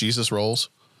watching the Jesus Rolls?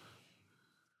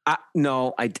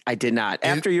 No, I did not.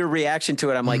 After your reaction to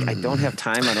it, I'm like, I don't have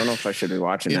time. I don't know if I should be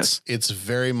watching this. It's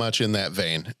very much in that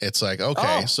vein. It's like,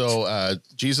 okay, so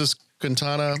Jesus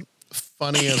Quintana,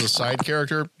 funny as a side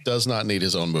character, does not need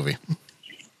his own movie.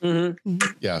 Mm-hmm.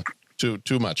 Yeah,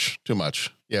 too much.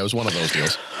 Yeah, it was one of those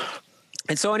deals.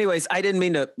 And so anyways, I didn't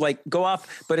mean to go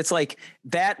off, but it's like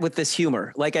that with this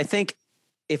humor. Like, I think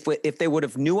if they would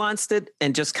have nuanced it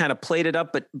and just kind of played it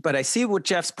up, but I see what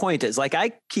Jeff's point is. Like,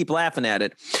 I keep laughing at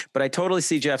it, but I totally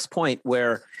see Jeff's point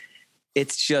where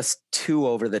it's just too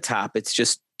over the top. It's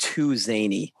just too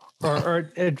zany.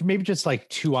 Or maybe just like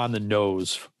too on the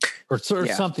nose or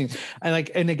something.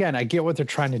 And again, I get what they're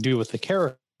trying to do with the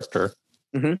character,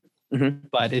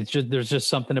 but there's just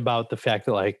something about the fact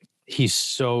that he's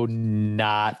so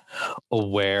not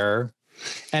aware.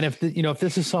 And if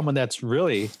this is someone that's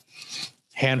really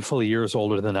handful of years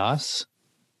older than us.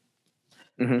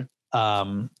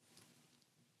 Mm-hmm.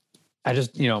 I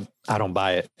just, I don't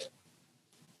buy it.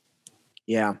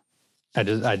 Yeah. I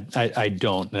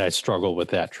don't, and I struggle with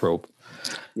that trope.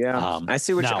 Yeah. I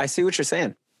see what you're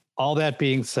saying. All that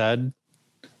being said,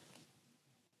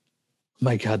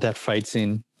 my God, that fight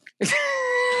scene.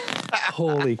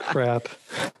 Holy crap.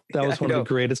 That was one of the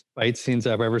greatest fight scenes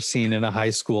I've ever seen in a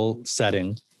high school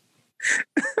setting.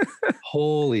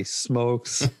 Holy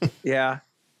smokes. Yeah.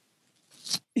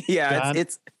 Yeah, John,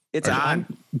 it's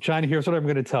on. John, here's what I'm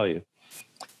going to tell you.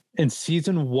 In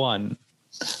season 1,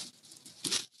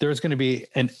 there's going to be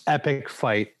an epic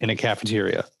fight in a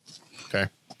cafeteria. Okay.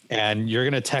 And you're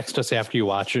going to text us after you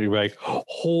watch it. You're like,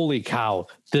 holy cow,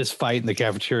 this fight in the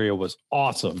cafeteria was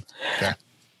awesome. Okay.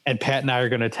 And Pat and I are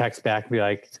going to text back and be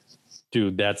like,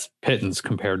 dude, that's pittance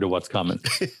compared to what's coming.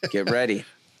 Get ready.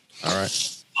 All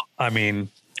right. I mean,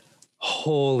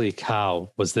 holy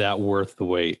cow, was that worth the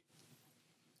wait?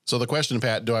 So the question,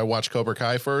 Pat, do I watch Cobra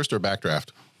Kai first or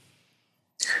Backdraft?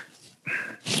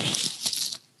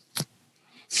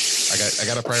 I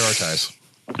got to prioritize.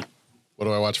 What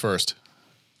do I watch first?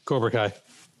 Cobra Kai.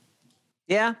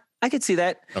 Yeah, I could see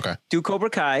that. Okay. Do Cobra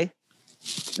Kai,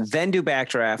 then do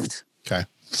Backdraft. Okay.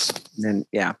 Then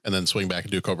and then swing back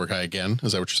and do Cobra Kai again.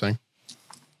 Is that what you're saying?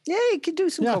 Yeah, you could do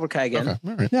some Cobra Kai again. Okay.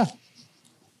 All right. Yeah.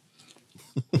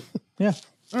 Yeah.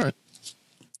 All right.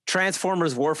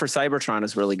 Transformers War for Cybertron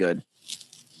is really good.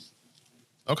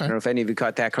 Okay. I don't know if any of you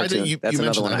caught that cartoon. That's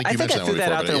another one. I think I threw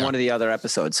that out there in one of the other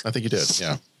episodes. I think you did.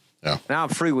 Yeah. Yeah. Now I'm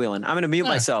freewheeling. I'm going to mute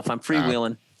myself. I'm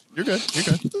freewheeling. You're good. You're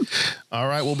good. All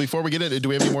right. Well, before we get it, do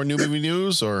we have any more new movie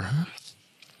news or?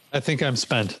 I think I'm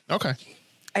spent. Okay.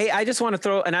 Hey, I just want to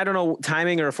throw, and I don't know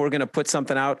timing or if we're going to put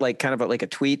something out like kind of like a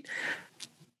tweet.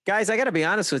 Guys, I got to be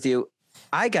honest with you.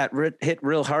 I got hit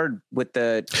real hard with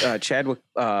the Chadwick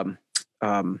Boseman.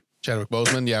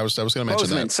 Yeah, I was going to mention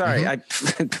Boseman, that. sorry, Mhm. I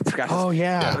forgot. Oh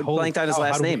yeah, I blanked on his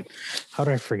last name. How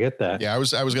did I forget that? Yeah, I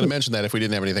was going to mention that if we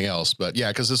didn't have anything else, but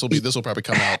yeah, because this will probably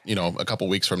come out, a couple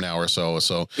weeks from now or so.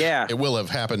 So yeah, it will have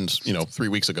happened, 3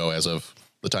 weeks ago as of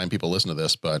the time people listen to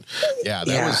this. But yeah,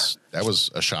 that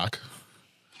was a shock.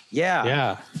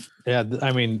 Yeah.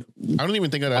 I mean, I don't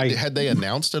even think had they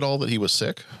announced at all that he was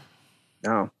sick.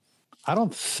 No.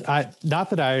 Not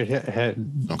that I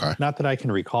had, not that I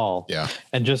can recall. Yeah.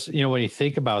 And just, when you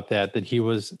think about that he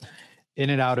was in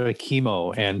and out of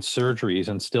chemo and surgeries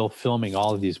and still filming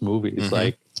all of these movies, Mm-hmm.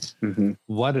 like mm-hmm.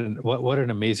 what an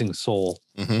amazing soul.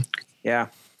 Mm-hmm. Yeah.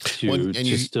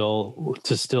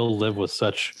 To still live with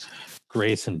such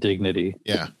grace and dignity.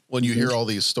 Yeah. When you hear all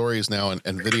these stories now and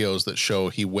videos that show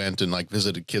he went and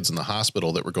visited kids in the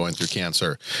hospital that were going through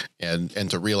cancer and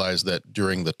to realize that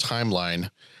during the timeline,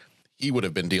 he would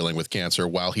have been dealing with cancer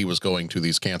while he was going to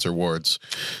these cancer wards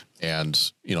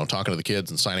and, talking to the kids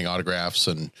and signing autographs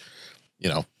and,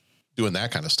 doing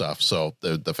that kind of stuff. So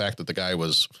the fact that the guy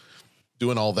was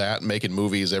doing all that, making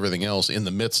movies, everything else in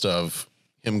the midst of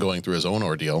him going through his own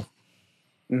ordeal.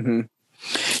 Mm-hmm.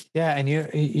 Yeah. And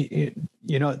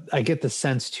I get the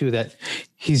sense too, that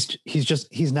he's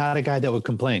not a guy that would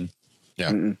complain.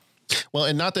 Yeah. Mm-mm. Well,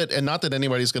 and not that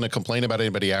anybody's going to complain about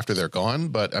anybody after they're gone,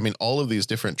 but I mean, all of these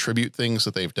different tribute things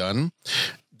that they've done,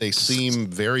 they seem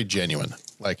very genuine.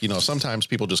 Like, sometimes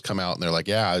people just come out and they're like,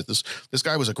 yeah, this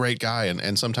guy was a great guy.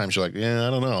 And sometimes you're like, yeah,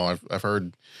 I don't know. I've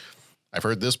heard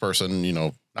this person,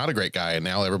 not a great guy. And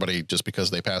now everybody, just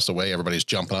because they passed away, everybody's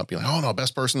jumping up, being like, oh no,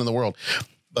 best person in the world.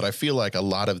 But I feel like a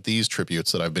lot of these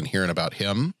tributes that I've been hearing about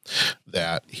him,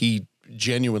 that he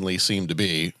genuinely seemed to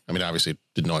be, I mean, obviously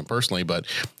didn't know him personally, but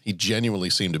he genuinely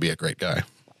seemed to be a great guy.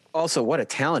 Also, what a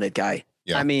talented guy.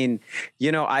 Yeah. I mean,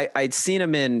 I'd seen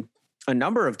him in a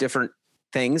number of different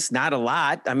things, not a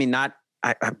lot. I mean, I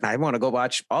want to go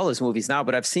watch all his movies now,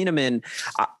 but I've seen him in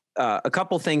a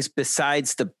couple things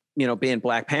besides the, being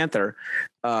Black Panther.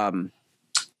 I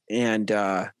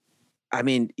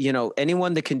mean,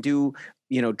 anyone that can do,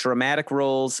 dramatic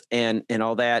roles and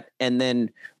all that, and then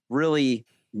really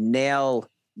nail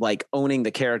owning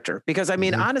the character. Because I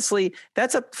mean, honestly,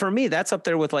 that's up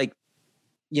there with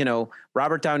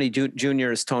Robert Downey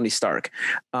Jr. as Tony Stark.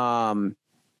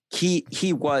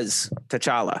 He was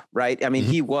T'Challa, right? I mean,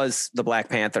 he was the Black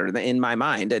Panther in my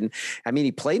mind. And I mean,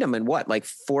 he played him in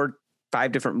 4-5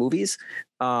 different movies.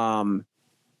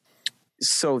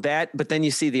 So that, but then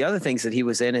you see the other things that he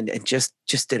was in and just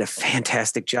did a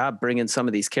fantastic job bringing some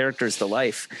of these characters to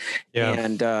life. Yeah.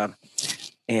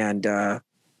 And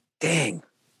dang,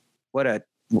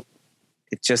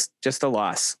 it's just a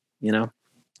loss,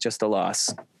 just a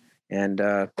loss. And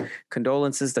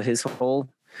condolences to his whole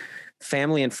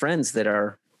family and friends that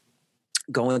are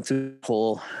going through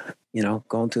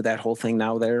that whole thing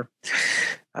now there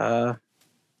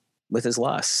with his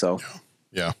loss. So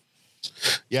yeah.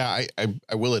 I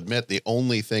will admit the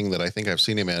only thing that I think I've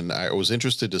seen him in, I was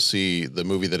interested to see the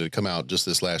movie that had come out just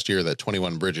this last year, that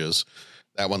 21 Bridges.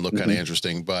 That one looked kind of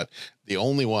interesting, but the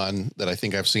only one that I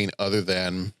think I've seen other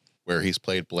than where he's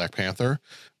played Black Panther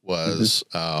was,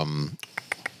 what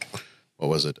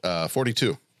was it?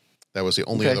 42. That was the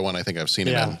only other one I think I've seen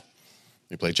him in.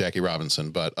 He played Jackie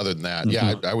Robinson, but other than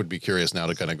that, I would be curious now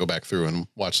to kind of go back through and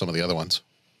watch some of the other ones.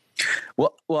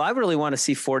 Well, I really want to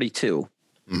see 42.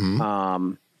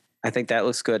 I think that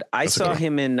looks good. I saw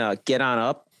him in Get On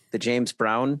Up, the James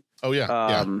Brown. Oh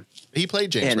yeah. He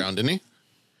played James Brown, didn't he?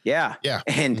 Yeah. Yeah.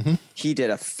 And he did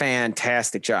a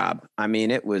fantastic job. I mean,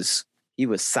 he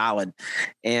was solid.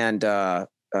 And that,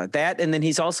 and then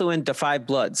he's also in Da 5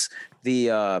 Bloods,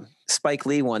 the Spike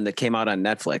Lee one that came out on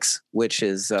Netflix, which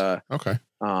is okay.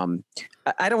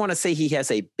 I don't want to say he has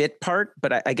a bit part,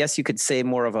 but I guess you could say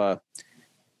more of a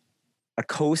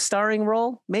co-starring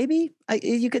role, maybe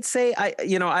you could say. I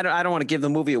don't want to give the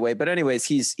movie away, but anyways,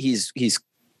 he's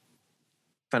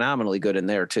phenomenally good in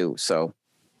there too. So,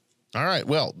 all right.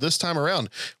 Well, this time around,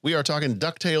 we are talking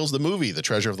DuckTales, the movie. The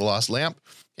Treasure of the Lost Lamp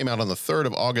came out on the 3rd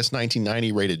of August,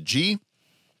 1990, rated G.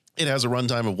 It has a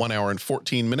runtime of 1 hour and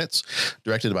 14 minutes,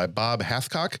 directed by Bob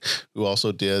Hathcock, who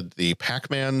also did the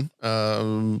Pac-Man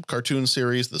cartoon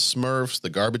series, the Smurfs, the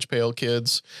Garbage Pail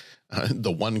Kids,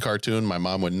 the one cartoon my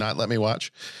mom would not let me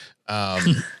watch.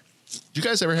 Do you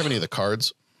guys ever have any of the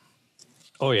cards?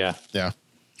 Oh, yeah. Yeah.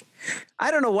 I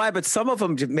don't know why, but some of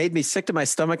them made me sick to my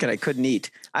stomach and I couldn't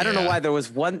eat. I don't know why. There was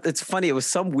one. It's funny. It was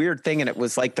some weird thing. And it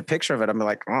was like the picture of it. I'm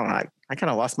like, oh, I kind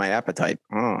of lost my appetite.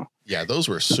 Oh, yeah. Those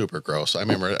were super gross. I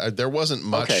remember there wasn't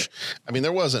much. Okay. I mean,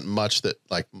 there wasn't much that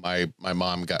like my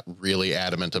mom got really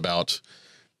adamant about,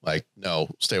 like, no,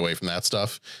 stay away from that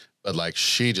stuff. But like,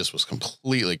 she just was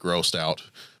completely grossed out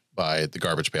by the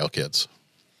Garbage Pail Kids.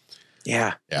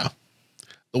 Yeah. Yeah.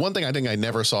 The one thing I think I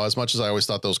never saw, as much as I always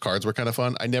thought those cards were kind of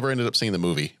fun, I never ended up seeing the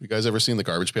movie. You guys ever seen the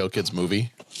Garbage Pail Kids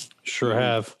movie? Sure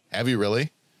have. Have you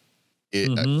really?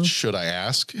 Should I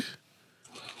ask?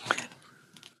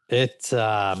 It's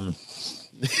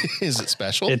is it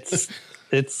special?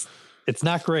 It's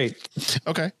not great.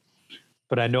 Okay.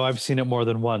 But I know I've seen it more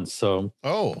than once, so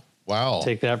oh wow.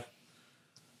 Take that.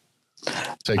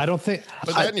 I don't think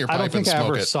put that in your pipe I don't think and I smoke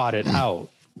ever it. sought it out.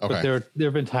 Okay. But there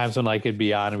have been times when like it'd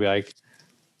be on and be like,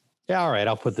 yeah, all right,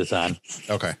 I'll put this on.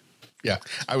 Okay. Yeah.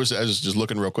 I was just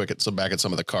looking real quick at some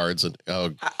of the cards and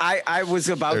I was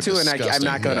about to, and I'm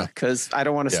not gonna, because I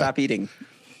don't want to stop eating.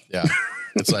 Yeah.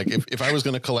 It's like if I was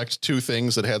going to collect two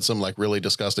things that had some like really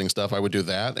disgusting stuff, I would do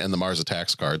that and the Mars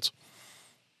Attacks cards.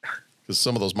 Because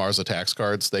some of those Mars Attacks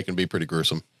cards, they can be pretty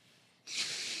gruesome.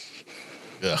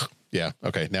 Ugh. Yeah.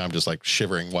 Okay. Now I'm just like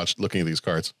shivering looking at these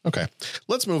cards. Okay.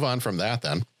 Let's move on from that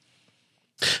then.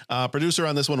 Producer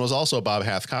on this one was also Bob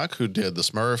Hathcock, who did the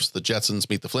Smurfs, the Jetsons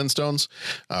Meet the Flintstones.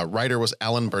 Writer was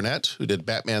Alan Burnett, who did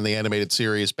Batman the Animated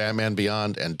Series, Batman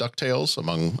Beyond, and DuckTales,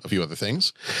 among a few other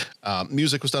things.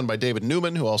 Music was done by David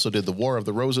Newman, who also did The War of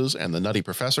the Roses and The Nutty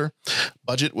Professor.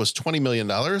 Budget was $20 million.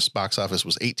 Box office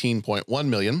was $18.1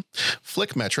 million.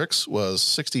 Flick metrics was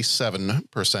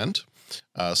 67%.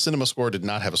 Cinema Score did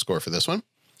not have a score for this one.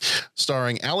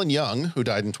 Starring Alan Young, who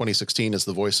died in 2016 as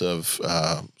the voice of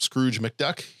Scrooge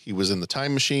McDuck. He was in The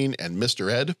Time Machine and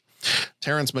Mr. Ed.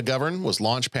 Terrence McGovern was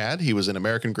Launchpad. He was in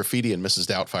American Graffiti and Mrs.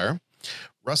 Doubtfire.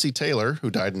 Russie Taylor,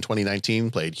 who died in 2019,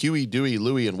 played Huey, Dewey,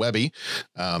 Louie, and Webby.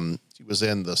 He was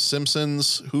in The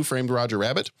Simpsons, Who Framed Roger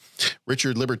Rabbit.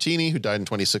 Richard Libertini, who died in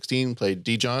 2016, played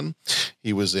Dijon.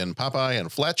 He was in Popeye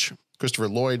and Fletch. Christopher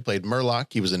Lloyd played Murloc.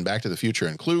 He was in Back to the Future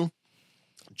and Clue.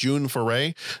 June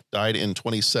Foray died in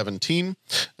 2017,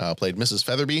 played Mrs.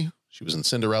 Featherby. She was in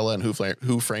Cinderella and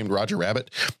Who Framed Roger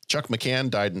Rabbit. Chuck McCann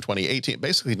died in 2018.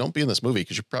 Basically, don't be in this movie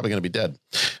because you're probably going to be dead.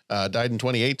 Died in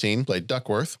 2018, played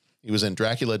Duckworth. He was in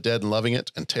Dracula, Dead and Loving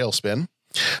It, and Tailspin.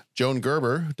 Joan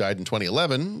Gerber, who died in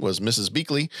 2011, was Mrs.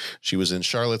 Beakley. She was in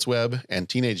Charlotte's Web and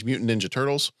Teenage Mutant Ninja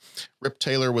Turtles. Rip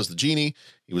Taylor was the genie.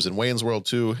 He was in Wayne's World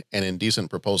 2 and Indecent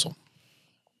Proposal.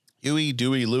 Huey,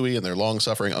 Dewey, Louie, and their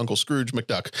long-suffering Uncle Scrooge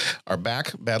McDuck are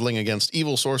back battling against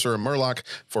evil sorcerer Murloc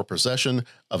for possession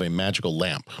of a magical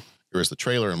lamp. Here is the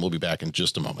trailer, and we'll be back in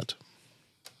just a moment.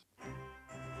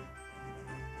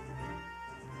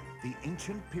 The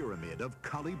ancient pyramid of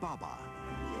Kali Baba.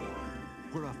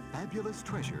 where a fabulous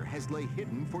treasure has lay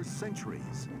hidden for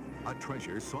centuries. A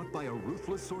treasure sought by a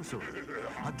ruthless sorcerer.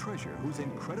 A treasure whose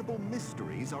incredible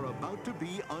mysteries are about to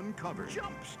be uncovered.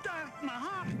 Jumpstart my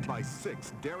heart! By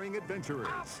 6 daring adventurers.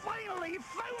 I finally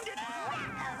found it!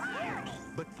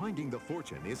 But finding the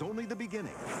fortune is only the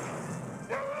beginning.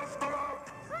 Who's that guy?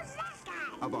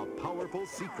 Of a powerful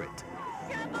secret.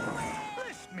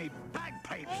 List me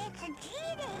bagpipes! It's a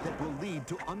genie! That will lead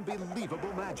to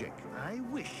unbelievable magic. I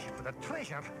wish for the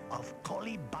treasure of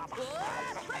Koli Baba.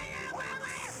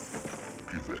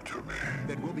 Give it to me.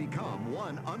 That will become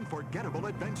one unforgettable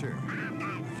adventure.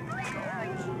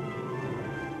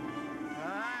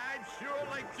 I'd sure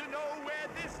like to know where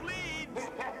this leads.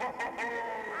 I'm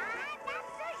not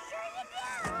so sure you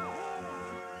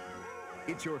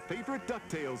do! It's your favorite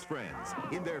DuckTales friends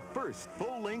in their first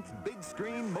full-length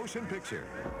big-screen motion picture.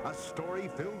 A story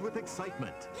filled with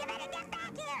excitement. You better get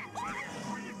back here!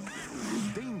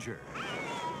 Danger.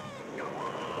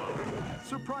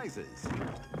 Surprises.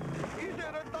 Is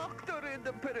there a doctor in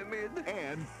the pyramid?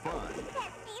 And fun.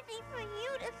 That's easy for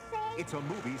you to say. It's a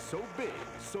movie so big,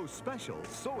 so special,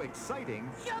 so exciting.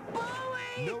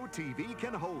 Shabooey! No TV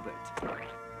can hold it.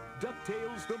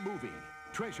 DuckTales the movie.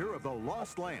 Treasure of the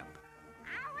Lost Lamp.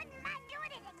 I wouldn't mind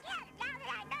doing it again now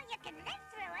that I know you can live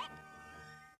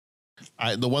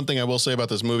through it. The one thing I will say about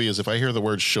this movie is if I hear the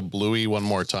word shablooey one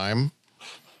more time,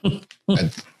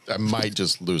 I might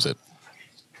just lose it.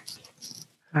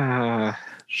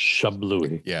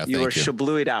 Shablooey. Yeah, You were thank you.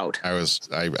 shablooeyed out.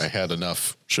 I had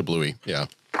enough shablooey. Yeah.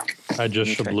 I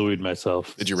just shablooeyed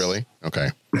myself. Did you really? Okay.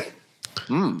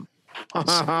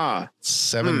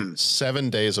 Seven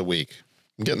days a week.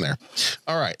 I'm getting there.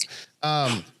 All right.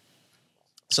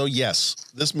 So yes,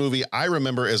 this movie I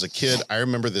remember as a kid. I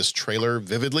remember this trailer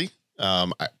vividly.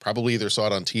 I probably either saw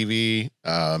it on TV,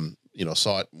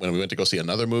 saw it when we went to go see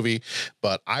another movie,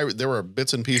 but there were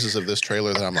bits and pieces of this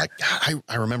trailer that I'm like, God,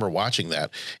 I remember watching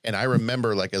that. And I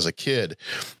remember like as a kid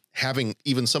having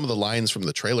even some of the lines from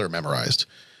the trailer memorized.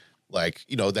 Like,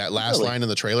 that last line in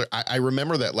the trailer. I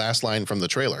remember that last line from the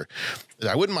trailer.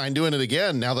 I wouldn't mind doing it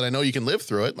again now that I know you can live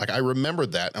through it. Like I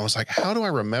remembered that. And I was like, how do I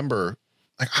remember?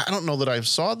 Like, I don't know that I've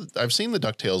seen the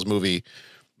DuckTales movie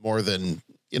more than,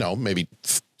 maybe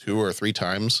 2 or 3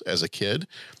 times as a kid.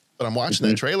 But I'm watching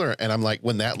that trailer and I'm like,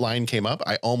 when that line came up,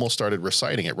 I almost started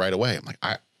reciting it right away. I'm like,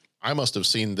 I must have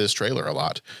seen this trailer a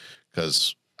lot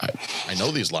because I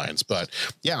know these lines. But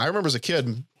yeah, I remember as a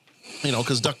kid,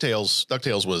 because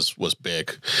DuckTales was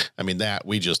big. I mean,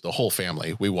 the whole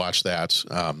family, we watched that.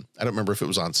 I don't remember if it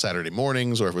was on Saturday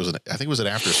mornings or if it was I think it was an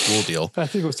after school deal. I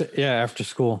think it was, after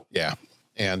school. Yeah.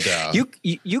 And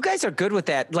you guys are good with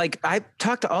that. Like I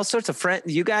talked to all sorts of friends.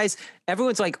 You guys,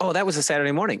 everyone's like, "Oh, that was a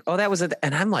Saturday morning. Oh, that was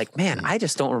and I'm like, man, I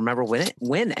just don't remember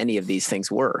when any of these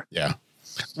things were. Yeah.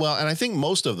 Well, and I think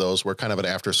most of those were kind of an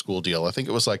after school deal. I think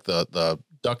it was like the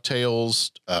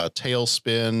DuckTales,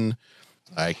 Tailspin,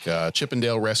 like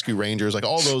Chippendale Rescue Rangers, like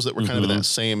all those that were kind of in that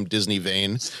same Disney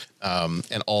vein,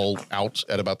 and all out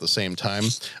at about the same time.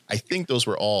 I think those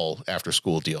were all after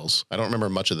school deals. I don't remember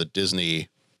much of the Disney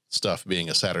stuff being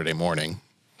a Saturday morning.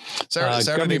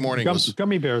 Saturday morning was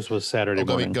Gummy Bears was Saturday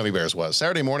morning. Gummy Bears was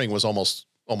Saturday morning was almost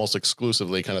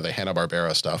exclusively kind of the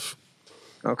Hanna-Barbera stuff.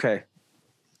 Okay.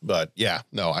 But yeah,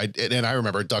 no, I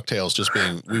remember DuckTales just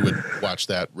being, we would watch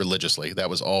that religiously. That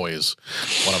was always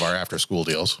one of our after school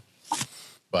deals.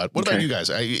 But what about you guys?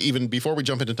 Even before we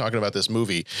jump into talking about this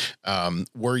movie,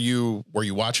 were you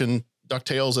watching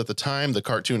DuckTales at the time, the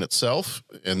cartoon itself,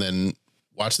 and then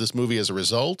watch this movie as a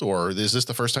result, or is this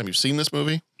the first time you've seen this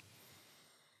movie?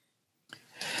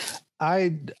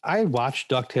 I watched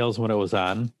DuckTales when it was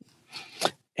on,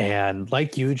 and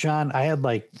like you, John, I had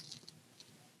like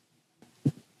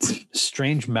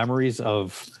strange memories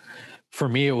of. For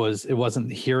me, it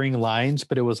wasn't hearing lines,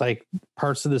 but it was like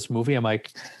parts of this movie. I'm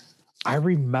like, I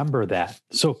remember that.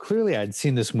 So clearly I'd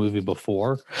seen this movie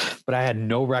before, but I had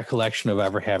no recollection of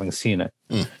ever having seen it.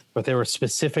 But there were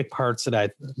specific parts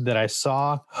that I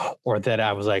saw, or that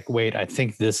I was like, wait, I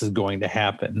think this is going to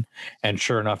happen. And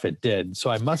sure enough, it did. So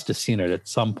I must have seen it at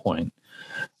some point.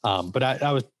 But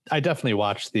I definitely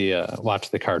watched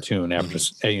the cartoon after,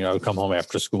 I would come home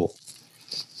after school.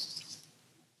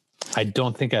 I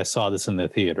don't think I saw this in the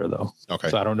theater though. Okay.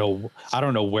 So I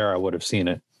don't know where I would have seen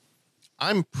it.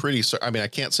 I'm pretty certain. I mean, I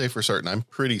can't say for certain. I'm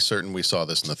pretty certain we saw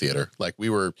this in the theater. Like we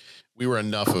were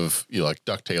enough of, like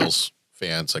DuckTales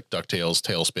fans, like DuckTales,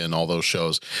 Tailspin, all those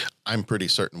shows. I'm pretty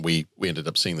certain we ended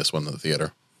up seeing this one in the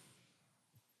theater.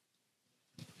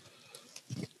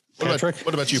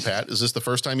 What about you, Pat? Is this the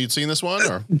first time you'd seen this one,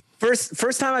 or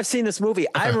first time I've seen this movie?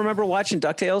 Okay. I remember watching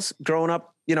DuckTales growing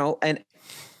up, and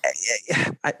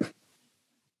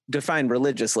define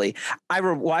religiously. I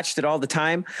watched it all the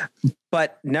time,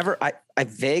 but never. I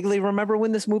vaguely remember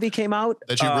when this movie came out.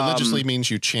 That you religiously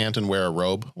means you chant and wear a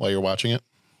robe while you're watching it.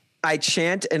 I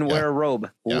chant and wear a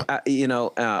robe. Yeah.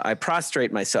 I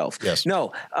prostrate myself. Yes.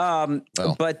 No.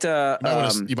 But you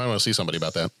might want to see somebody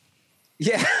about that.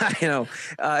 Yeah, I know.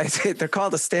 They're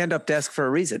called a stand-up desk for a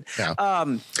reason. Yeah.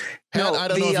 Pat, I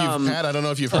don't know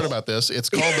if you've heard about this.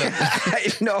 It's called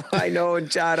the. I know.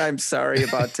 And John, I'm sorry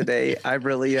about today. I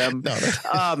really am. No.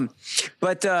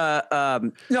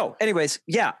 Anyways,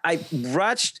 yeah, I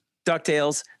watched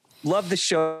DuckTales. Love the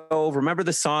show. Remember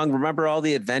the song. Remember all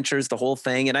the adventures, the whole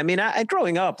thing. And I mean, I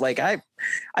growing up, like I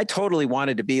totally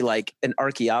wanted to be like an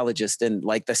archaeologist in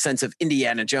like the sense of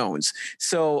Indiana Jones.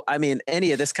 So I mean,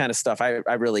 any of this kind of stuff, I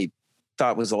really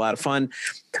thought was a lot of fun.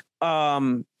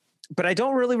 But I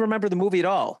don't really remember the movie at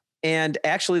all. And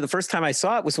actually, the first time I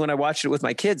saw it was when I watched it with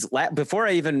my kids. Before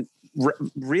I even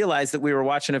realized that we were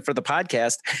watching it for the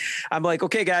podcast, I'm like,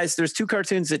 okay, guys, there's 2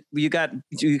 cartoons that you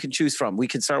can choose from. We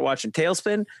can start watching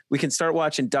Tailspin. We can start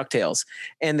watching DuckTales.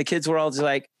 And the kids were all just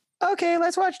like, okay,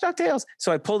 let's watch DuckTales.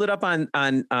 So I pulled it up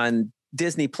on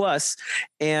Disney Plus,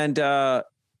 and the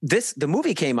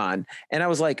movie came on, and I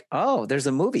was like, oh, there's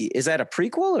a movie. Is that a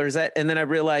prequel or is that? And then I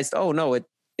realized, oh no,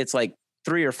 it's like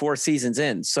 3 or 4 seasons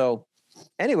in. So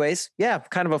anyways, yeah,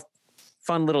 kind of a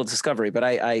fun little discovery, but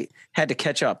I had to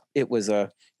catch up. It was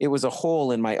a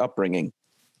hole in my upbringing.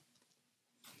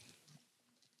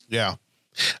 Yeah.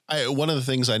 One of the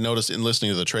things I noticed in listening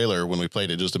to the trailer when we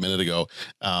played it just a minute ago,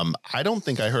 I don't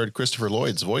think I heard Christopher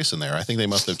Lloyd's voice in there. I think they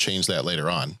must have changed that later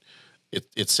on.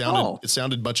 It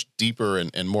sounded much deeper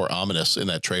and more ominous in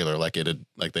that trailer, like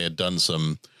they had done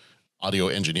some audio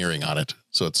engineering on it.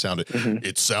 So it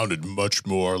sounded much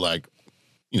more like,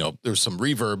 there was some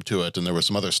reverb to it, and there was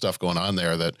some other stuff going on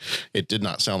there that it did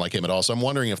not sound like him at all. So I'm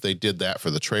wondering if they did that for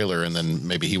the trailer, and then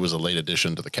maybe he was a late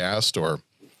addition to the cast, or.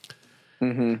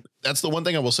 Mm-hmm. That's the one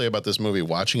thing I will say about this movie,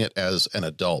 watching it as an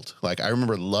adult. Like, I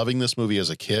remember loving this movie as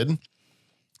a kid,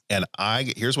 and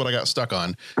here's what I got stuck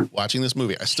on watching this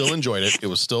movie. I still enjoyed it. It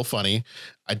was still funny.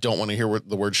 I don't want to hear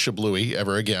the word shablooey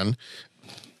ever again.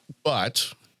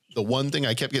 But the one thing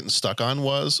I kept getting stuck on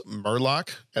was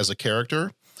Murloc as a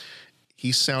character.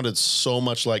 He sounded so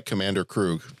much like Commander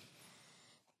Krug.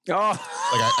 Oh,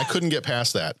 like I couldn't get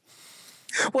past that.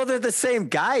 Well, they're the same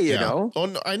guy, you know. Oh,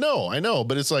 no, I know,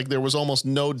 but it's like there was almost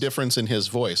no difference in his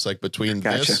voice, like between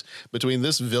this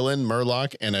villain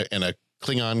Murloc and a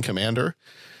Klingon commander.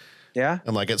 Yeah,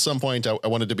 and like at some point, I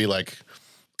wanted to be like,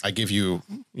 I give you,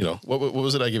 what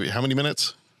was it? I give you how many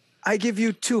minutes? I give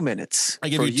you 2 minutes. I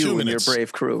give you 2 minutes and your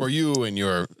brave crew. For you and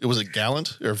was it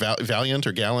Gallant or Valiant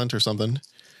or Gallant or something?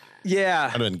 Yeah,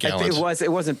 I don't know, Gallant.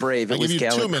 It wasn't brave. It was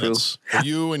Gallant. I give you 2 minutes for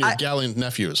you and your Gallant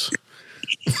nephews.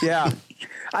 Yeah.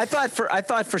 I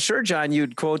thought for sure, John,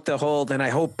 you'd quote the whole, then I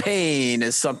hope pain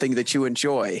is something that you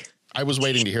enjoy. I was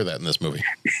waiting to hear that in this movie.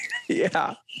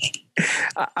 Yeah.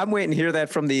 I'm waiting to hear that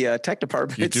from the tech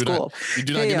department at school. You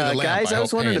do not give me the lamp. Guys, I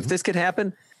was wondering if this could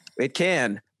happen. It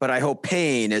can, but I hope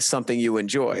pain is something you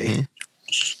enjoy. Mm-hmm.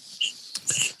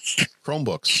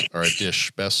 Chromebooks are a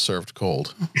dish best served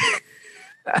cold.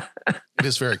 It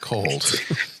is very cold.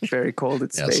 Very cold in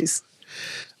space.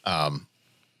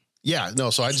 Yeah, no.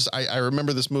 So I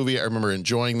remember this movie. I remember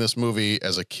enjoying this movie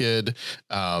as a kid,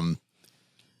 and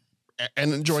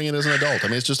enjoying it as an adult. I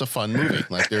mean, it's just a fun movie.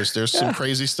 Like there's some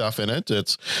crazy stuff in it.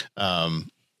 It's,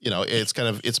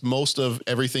 it's most of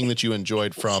everything that you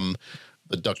enjoyed from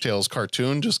the DuckTales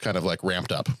cartoon, just kind of like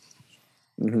ramped up.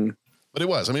 Mm-hmm. But it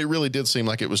was. I mean, it really did seem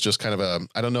like it was just kind of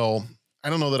I don't know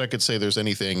that I could say there's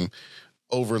anything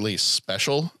overly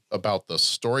special about the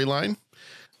storyline.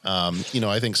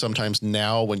 I think sometimes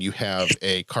now when you have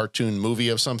a cartoon movie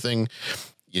of something,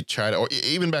 you try to, or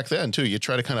even back then too, you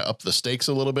try to kind of up the stakes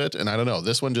a little bit. And I don't know,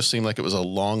 this one just seemed like it was a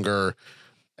longer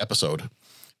episode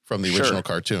from the original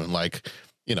cartoon. Like,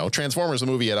 Transformers, the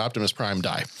movie, had Optimus Prime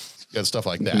die. You had stuff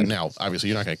like that. Mm-hmm. Now, obviously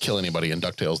you're not going to kill anybody in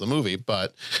DuckTales, the movie,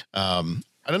 but, I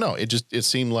don't know. It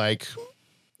seemed like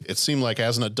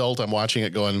as an adult, I'm watching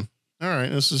it going, all right,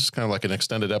 this is kind of like an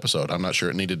extended episode. I'm not sure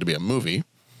it needed to be a movie.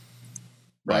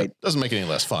 Right. Doesn't make it any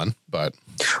less fun, but.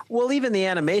 Well, even the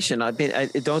animation, I mean,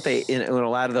 don't they, in a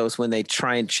lot of those, when they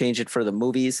try and change it for the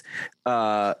movies,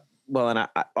 all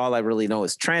I really know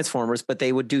is Transformers, but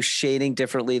they would do shading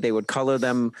differently. They would color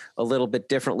them a little bit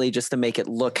differently just to make it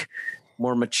look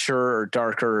more mature or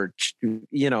darker,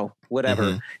 or, whatever.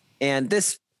 Mm-hmm. And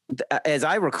this, as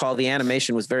I recall, the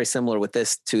animation was very similar with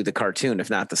this to the cartoon,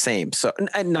 if not the same. So,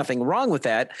 and nothing wrong with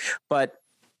that, but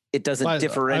it doesn't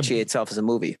differentiate itself as a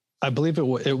movie. I believe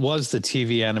it was the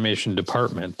TV animation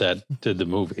department that did the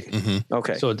movie. Mm-hmm.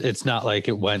 Okay. So it's not like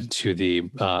it went to the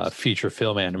feature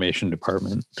film animation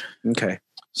department. Okay.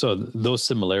 So those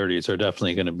similarities are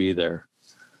definitely going to be there.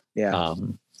 Yeah.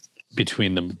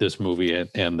 Between this movie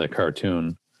and the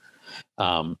cartoon.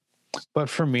 But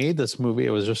for me, this movie,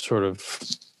 it was just sort of,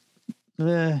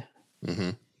 Mm-hmm.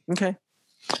 Okay.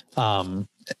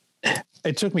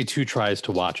 It took me 2 tries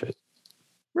to watch it.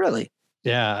 Really?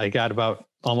 Yeah, I got about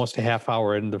almost a half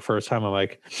hour in the first time. I'm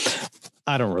like,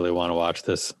 I don't really want to watch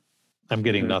this. I'm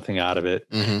getting nothing out of it.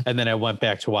 Mm-hmm. And then I went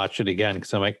back to watch it again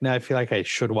because I'm like, no, I feel like I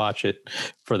should watch it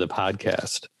for the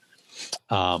podcast.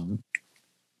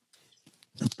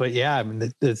 But yeah, I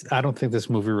mean, I don't think this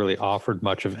movie really offered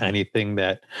much of anything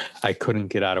that I couldn't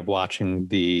get out of watching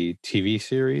the TV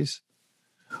series.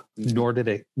 Nor did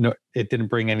it. No, it didn't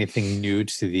bring anything new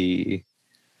to the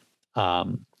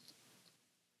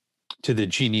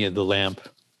Genie of the Lamp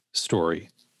story.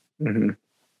 Mm-hmm.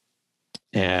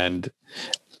 And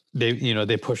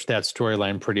they pushed that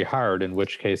storyline pretty hard. In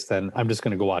which case, then I'm just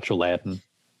going to go watch Aladdin.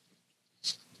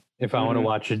 If I want to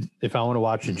watch it, if I want to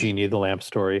watch a Genie of the Lamp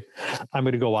story, I'm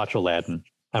going to go watch Aladdin.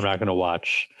 I'm not going to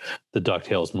watch the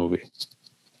DuckTales movie.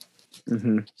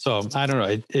 Mm-hmm. So I don't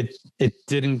know. It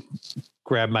didn't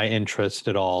grab my interest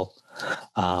at all.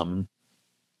 And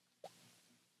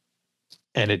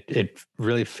it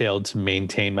really failed to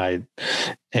maintain my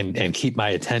and keep my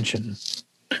attention.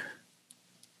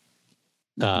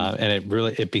 And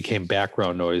it became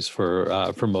background noise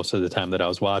for most of the time that I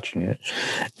was watching it.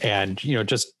 And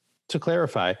just to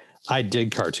clarify, I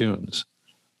dig cartoons.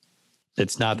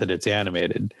 It's not that it's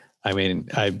animated. I mean,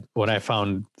 when I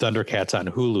found Thundercats on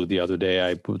Hulu the other day,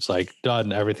 I was like,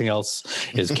 done. Everything else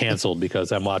is canceled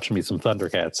because I'm watching me some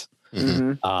Thundercats.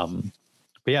 Mm-hmm.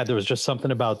 But yeah, there was just something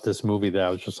about this movie that I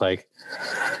was just like,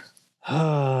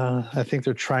 I think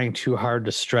they're trying too hard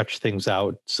to stretch things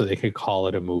out so they could call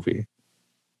it a movie.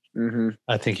 Mm-hmm.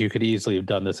 I think you could easily have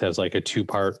done this as like a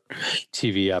 2-part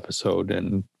TV episode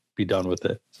and be done with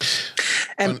it.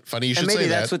 And funny you should maybe say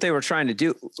that's that. what they were trying to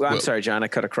do. I'm sorry, John, I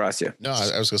cut across you. No,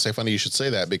 I was going to say, funny you should say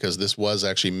that, because this was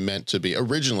actually meant to be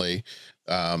originally.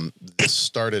 This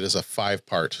started as a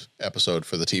 5-part episode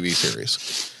for the TV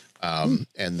series,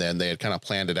 and then they had kind of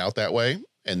planned it out that way.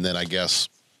 And then I guess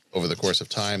over the course of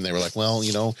time, they were like, well,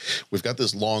 we've got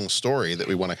this long story that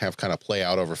we want to have kind of play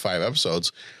out over 5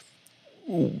 episodes.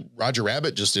 Roger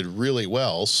Rabbit just did really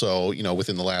well. So,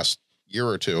 within the last year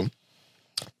or two,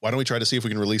 why don't we try to see if we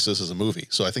can release this as a movie?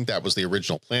 So I think that was the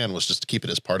original plan, was just to keep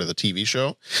it as part of the TV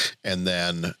show. And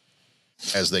then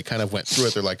as they kind of went through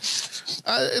it, they're like,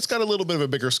 it's got a little bit of a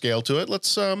bigger scale to it. Let's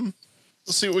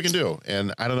see what we can do.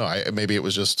 And I don't know, maybe it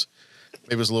was a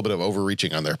little bit of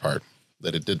overreaching on their part,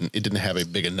 that it didn't have a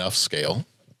big enough scale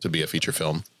to be a feature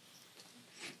film.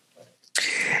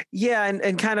 Yeah.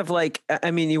 And kind of like,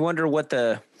 I mean, you wonder why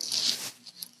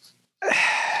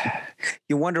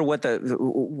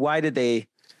did they,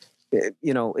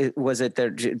 was it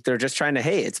they're just trying to,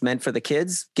 hey, it's meant for the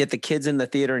kids, get the kids in the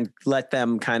theater and let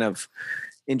them kind of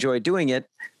enjoy doing it.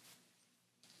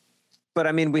 But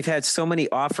I mean, we've had so many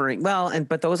offerings.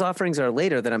 But those offerings are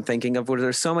later that I'm thinking of, where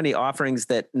there's so many offerings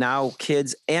that now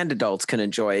kids and adults can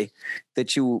enjoy,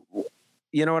 that you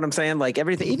know what I'm saying? Like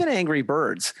everything, even Angry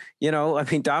Birds, I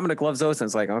mean, Dominic loves those. And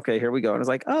it's like, okay, here we go. And it's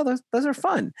like, oh, those are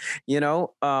fun,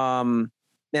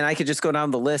 and I could just go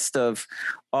down the list of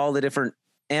all the different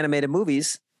animated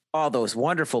movies, all those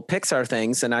wonderful Pixar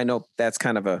things. And I know that's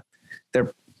kind of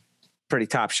they're pretty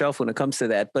top shelf when it comes to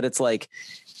that, but it's like,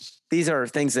 these are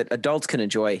things that adults can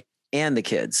enjoy and the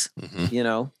kids,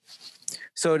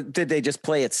 So did they just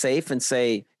play it safe and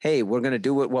say, hey, we're going to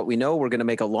do what we know. We're going to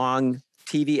make a long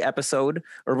TV episode,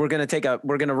 or we're going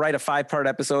to write a 5-part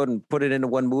episode and put it into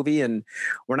one movie. And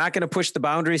we're not going to push the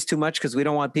boundaries too much, because we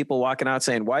don't want people walking out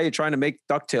saying, why are you trying to make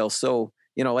DuckTales so,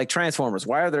 like Transformers?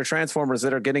 Why are there Transformers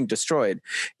that are getting destroyed?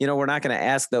 We're not going to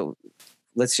ask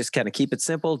let's just kind of keep it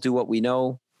simple, do what we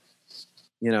know,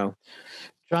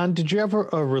 John, did you have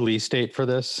a release date for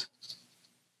this?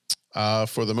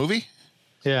 For the movie?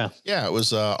 Yeah. Yeah, it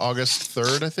was August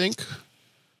 3rd, I think.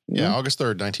 Mm-hmm. Yeah, August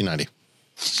 3rd, 1990.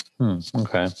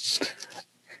 Okay.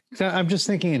 So I'm just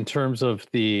thinking in terms of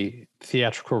the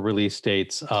theatrical release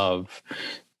dates of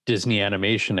Disney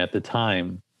animation at the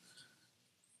time.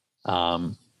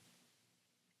 So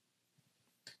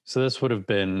this would have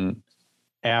been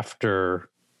after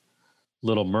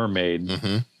Little Mermaid,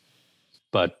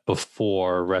 but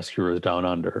before Rescuers Down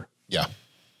Under. Yeah.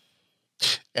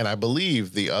 And I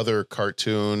believe the other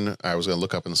cartoon, I was going to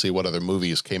look up and see what other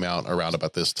movies came out around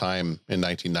about this time in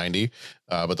 1990.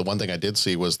 But the one thing I did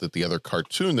see was that the other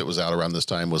cartoon that was out around this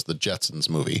time was the Jetsons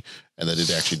movie, and that it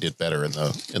actually did better in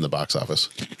the box office.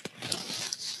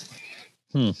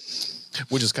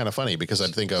 Which is kind of funny because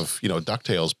I'd think of,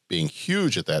 DuckTales being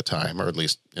huge at that time, or at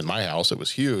least in my house, it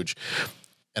was huge.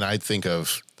 And I'd think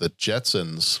of the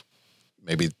Jetsons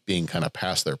maybe being kind of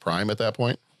past their prime at that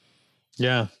point.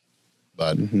 Yeah.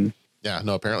 But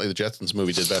apparently the Jetsons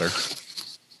movie did better.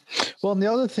 Well, and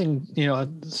the other thing,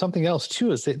 something else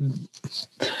too, is that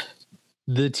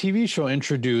the TV show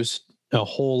introduced a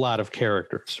whole lot of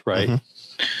characters, right?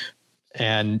 Mm-hmm.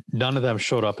 And none of them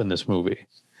showed up in this movie.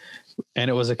 And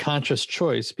it was a conscious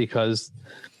choice because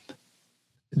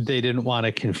they didn't want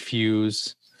to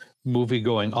confuse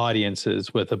movie-going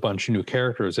audiences with a bunch of new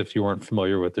characters if you weren't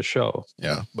familiar with the show.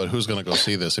 Yeah, but who's going to go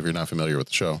see this if you're not familiar with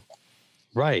the show?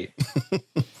 Right.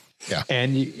 Yeah.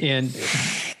 And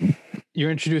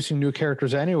you're introducing new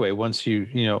characters anyway once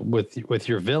with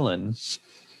your villain.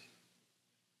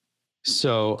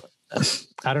 So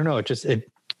I don't know, it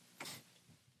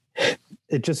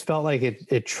just felt like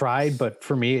it tried, but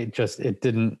for me it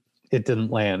didn't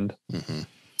land. Mm-hmm.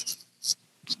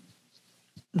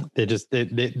 They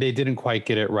didn't quite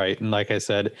get it right. And like I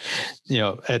said,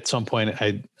 at some point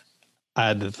I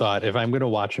had the thought, if I'm going to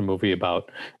watch a movie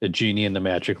about a genie and the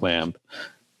magic lamp,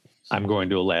 I'm going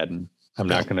to Aladdin.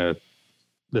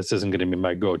 This isn't going to be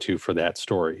my go-to for that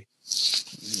story.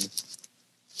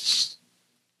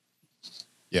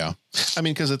 Yeah. I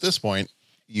mean, because at this point,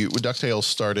 DuckTales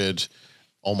started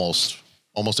almost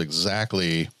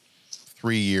exactly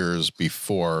 3 years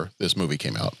before this movie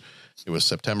came out. It was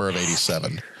September of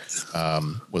 87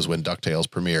 was when DuckTales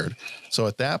premiered. So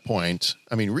at that point,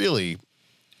 I mean, really,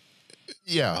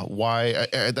 why?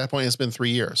 At that point, it's been 3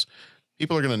 years.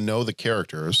 People are going to know the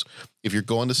characters. If you're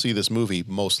going to see this movie,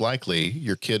 most likely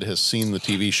your kid has seen the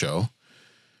TV show.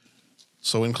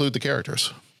 So include the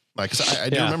characters. Like, I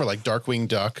do remember like Darkwing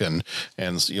Duck and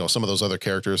some of those other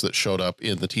characters that showed up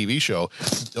in the TV show.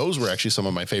 Those were actually some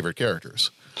of my favorite characters.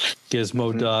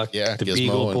 Gizmo Duck, the Gizmo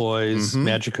Beagle Boys,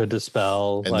 Magica De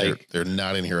Spell. And they're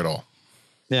not in here at all.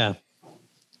 Yeah.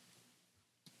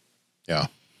 Yeah.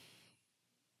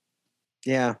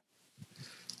 Yeah.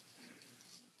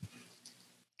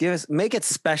 Make it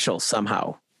special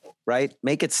somehow, right?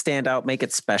 Make it stand out, make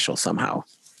it special somehow.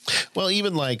 Well,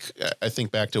 even like, I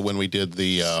think back to when we did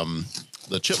the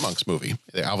Chipmunks movie,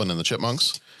 the Alvin and the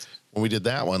Chipmunks. When we did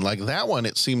that one,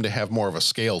 it seemed to have more of a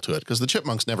scale to it because the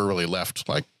Chipmunks never really left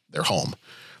like their home.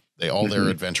 All their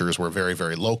adventures were very,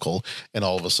 very local. And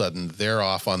all of a sudden they're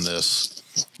off on this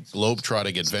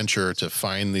globe-trotting adventure to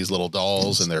find these little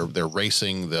dolls, and they're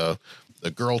racing the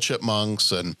girl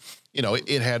chipmunks, and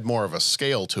it had more of a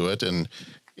scale to it, and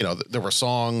there were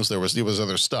songs, there was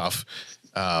other stuff,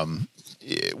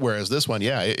 whereas this one,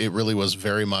 it really was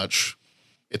very much,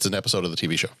 it's an episode of the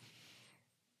TV show.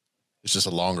 It's just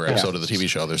a longer episode of the TV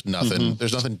show. There's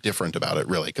nothing different about it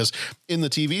really, because in the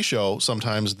TV show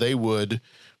sometimes they'd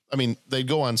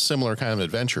go on similar kind of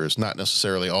adventures, not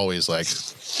necessarily always like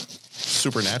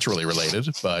supernaturally related,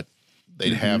 but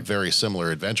they'd have very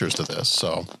similar adventures to this.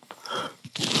 So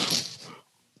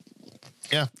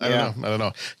I don't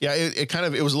know. Yeah.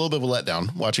 It was a little bit of a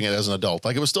letdown watching it as an adult.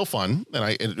 Like, it was still fun.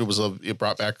 And it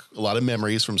brought back a lot of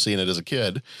memories from seeing it as a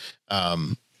kid.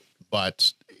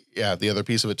 But yeah, the other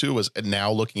piece of it too was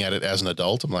now looking at it as an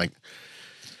adult, I'm like,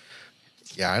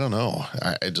 I don't know.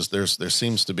 There's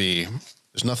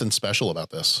nothing special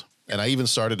about this. And I even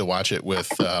started to watch it with,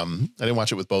 I didn't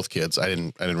watch it with both kids. I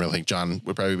didn't really think John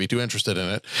would probably be too interested in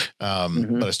it.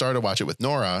 But I started to watch it with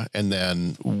Nora, and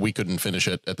then we couldn't finish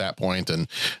it at that point. And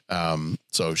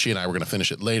so she and I were going to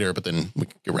finish it later, but then we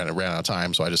ran out of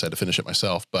time. So I just had to finish it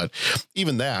myself. But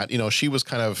even that, she was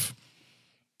kind of,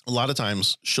 a lot of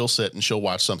times she'll sit and she'll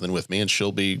watch something with me, and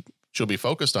she'll be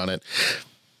focused on it.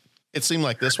 It seemed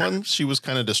like this one, she was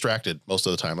kind of distracted most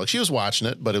of the time. Like, she was watching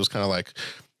it, but it was kind of like,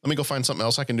 let me go find something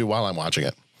else I can do while I'm watching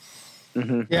it.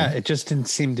 Mm-hmm. Yeah, it just didn't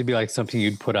seem to be like something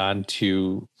you'd put on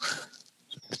to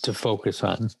focus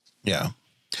on. Yeah.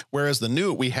 Whereas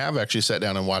we have actually sat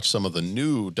down and watched some of the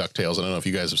new DuckTales. I don't know if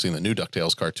you guys have seen the new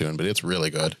DuckTales cartoon, but it's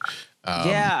really good.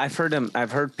 I've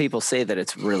heard people say that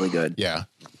it's really good. Yeah.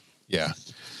 Yeah.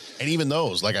 And even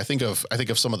those, like, I think of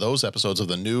some of those episodes of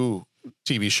the new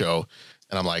TV show,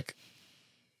 and I'm like,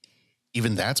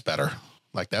 even that's better.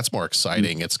 Like, that's more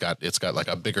exciting. It's got like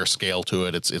a bigger scale to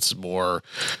it. It's more,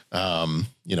 some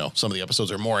of the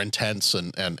episodes are more intense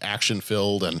and action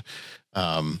filled. And,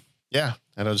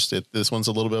 this one's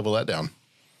a little bit of a letdown.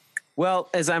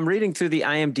 Well, as I'm reading through the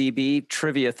IMDb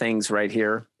trivia things right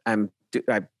here,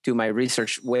 I do my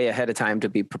research way ahead of time to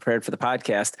be prepared for the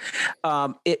podcast.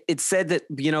 It said that,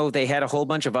 they had a whole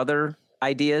bunch of other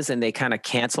ideas and they kind of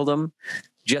canceled them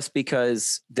just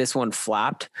because this one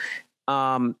flopped.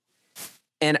 And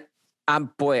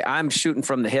I'm shooting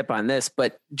from the hip on this,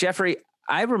 but Jeffrey,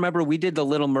 I remember we did The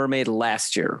Little Mermaid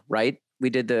last year, right?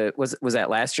 We did was that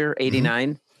last year,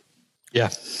 89? Yeah.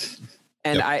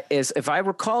 And if I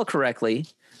recall correctly,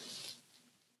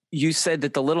 you said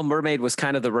that The Little Mermaid was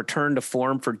kind of the return to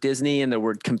form for Disney, and there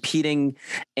were competing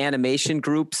animation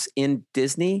groups in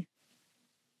Disney.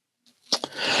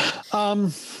 There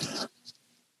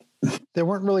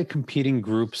weren't really competing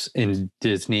groups in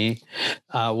Disney.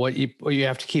 What you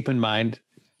have to keep in mind,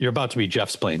 you're about to be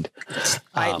Jeff-splained.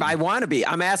 I want to be.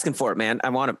 I'm asking for it, man. I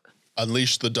want to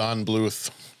unleash the Don Bluth.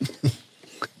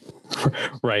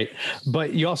 Right.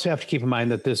 But you also have to keep in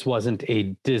mind that this wasn't a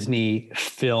Disney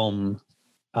film,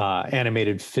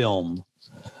 animated film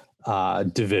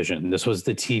division. This was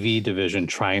the TV division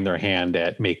trying their hand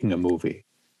at making a movie.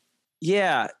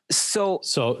 Yeah. So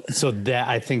that,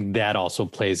 I think that also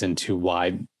plays into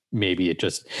why maybe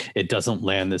it doesn't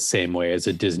land the same way as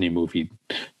a Disney movie,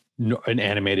 an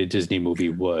animated Disney movie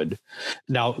would.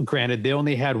 Now, granted, they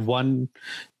only had one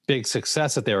big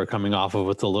success that they were coming off of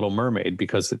with The Little Mermaid,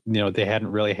 because they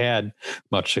hadn't really had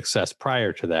much success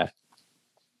prior to that.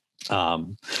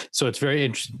 So it's very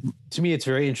interesting to me. It's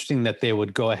very interesting that they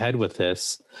would go ahead with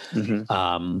this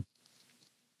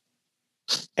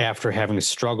after having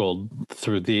struggled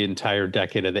through the entire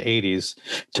decade of the 80s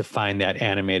to find that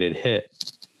animated hit.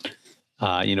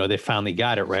 They finally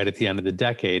got it right at the end of the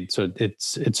decade. So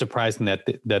it's surprising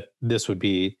that this would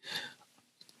be,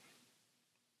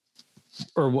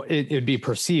 or it'd be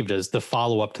perceived as the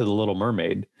follow-up to The Little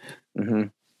Mermaid. Mm-hmm.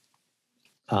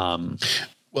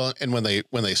 Well, and when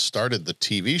they started the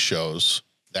TV shows,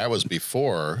 that was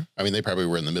before. I mean, they probably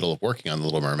were in the middle of working on The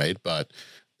Little Mermaid, but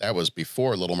that was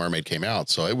before Little Mermaid came out.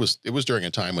 So it was during a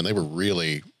time when they were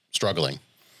really struggling.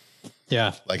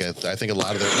 Yeah, like I think a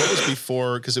lot of what was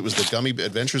before, because it was the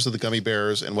Adventures of the Gummy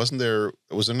Bears, and was there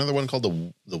another one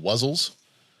called the Wuzzles?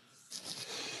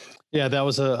 Yeah, that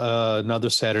was another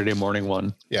Saturday morning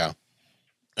one. Yeah.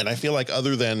 And I feel like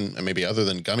other than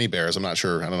Gummy Bears, I'm not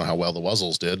sure. I don't know how well the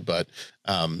Wuzzles did, but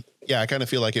I kind of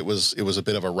feel like it was a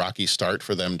bit of a rocky start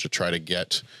for them to try to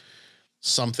get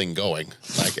something going.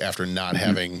 Like after not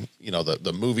having,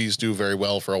 the movies do very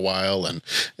well for a while, and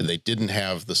they didn't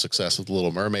have the success of The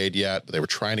Little Mermaid yet, but they were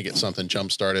trying to get something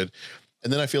jump started.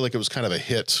 And then I feel like it was kind of a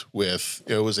hit with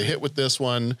this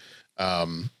one.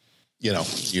 You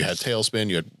had Tailspin,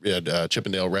 you had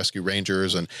Chippendale Rescue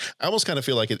Rangers, and I almost kind of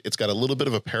feel like it's got a little bit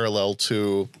of a parallel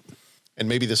to, and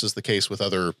maybe this is the case with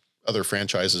other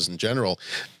franchises in general,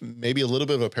 maybe a little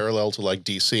bit of a parallel to like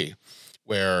DC,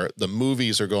 where the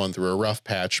movies are going through a rough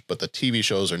patch, but the TV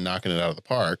shows are knocking it out of the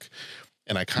park.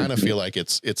 And I kind of feel like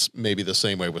it's maybe the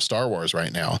same way with Star Wars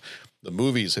right now. The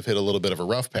movies have hit a little bit of a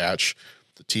rough patch.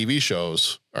 The TV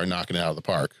shows are knocking it out of the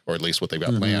park, or at least what they've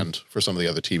got planned for some of the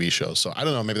other TV shows. So I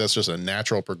don't know, maybe that's just a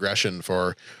natural progression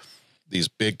for these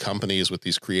big companies with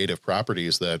these creative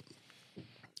properties, that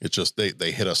it's just,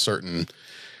 they hit a certain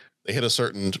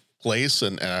place,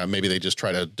 and maybe they just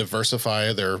try to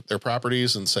diversify their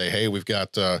properties and say, hey, we've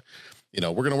got, we're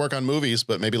going to work on movies,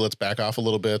 but maybe let's back off a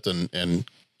little bit and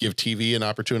give TV an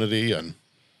opportunity. And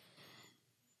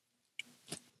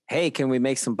hey, can we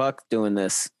make some buck doing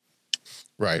this?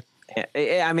 Right.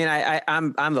 I mean,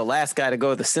 I'm the last guy to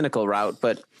go the cynical route,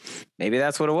 but maybe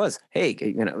that's what it was. Hey,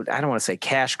 I don't want to say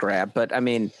cash grab, but I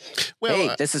mean,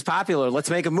 this is popular.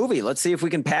 Let's make a movie. Let's see if we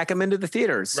can pack them into the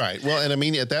theaters. Right. Well, and I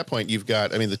mean, at that point, you've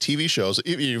got, the TV shows.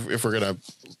 If we're gonna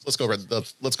let's go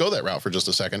that route for just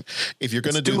a second. If you're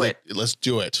gonna do it, let's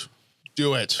do it.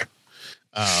 Do it.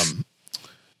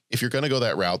 If you're going to go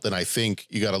that route, then I think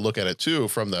you got to look at it too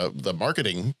from the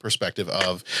marketing perspective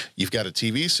of, you've got a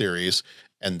TV series,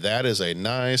 and that is a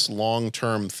nice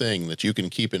long-term thing that you can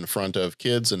keep in front of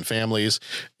kids and families,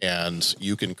 and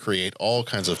you can create all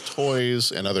kinds of toys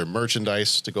and other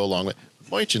merchandise to go along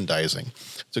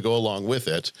with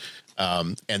it.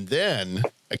 And then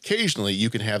occasionally you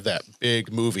can have that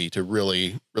big movie to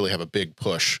really, really have a big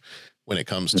push when it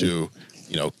comes to,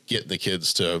 getting the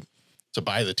kids to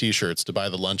buy the T-shirts, to buy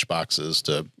the lunch boxes,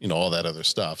 to, all that other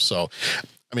stuff. So,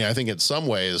 I mean, I think in some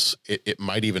ways it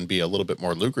might even be a little bit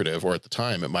more lucrative, or at the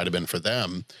time it might've been for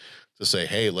them to say,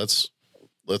 hey, let's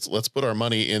put our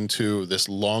money into this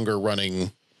longer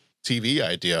running TV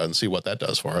idea and see what that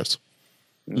does for us.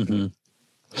 Mm-hmm.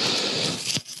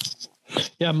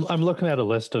 Yeah. I'm looking at a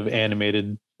list of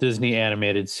animated Disney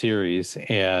animated series,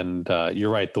 and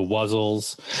you're right, the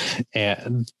Wuzzles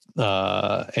and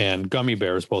Gummy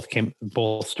Bears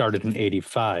both started in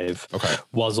 85. Okay.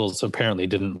 Wuzzles apparently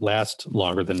didn't last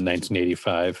longer than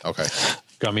 1985. Okay.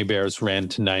 Gummy Bears ran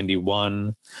to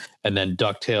 91, and then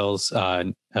DuckTales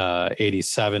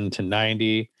 87 to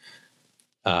 90.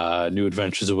 New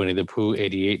Adventures of Winnie the Pooh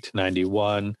 88 to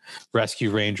 91.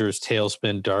 Rescue Rangers,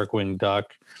 Tailspin, Darkwing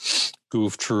Duck,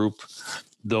 Goof Troop.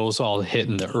 Those all hit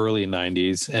in the early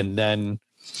 90s, and then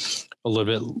a little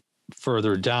bit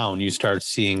further down, you start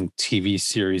seeing TV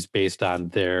series based on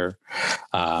their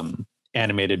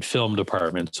animated film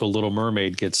department. So Little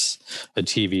Mermaid gets a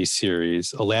TV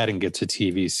series, Aladdin gets a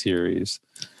TV series,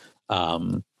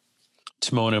 Timon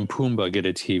and Pumbaa get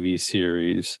a TV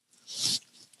series.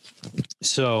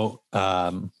 So,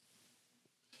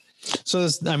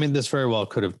 this very well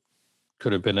could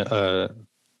have been a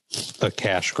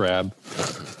cash grab.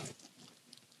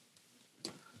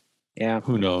 Yeah,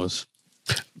 who knows?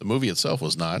 The movie itself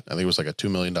was not. I think it was like a $2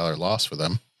 million loss for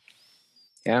them.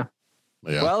 Yeah.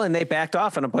 Yeah. Well, and they backed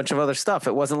off on a bunch of other stuff.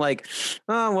 It wasn't like,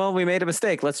 oh, well, we made a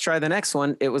mistake. Let's try the next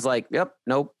one. It was like, yep,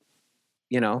 nope.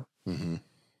 Mm-hmm.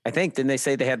 I think, didn't they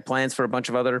say they had plans for a bunch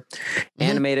of other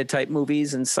animated type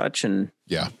movies and such? And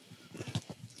yeah.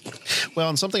 Well,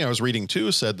 and something I was reading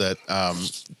too said that,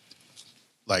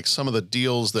 like some of the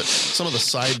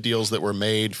side deals that were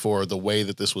made for the way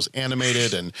that this was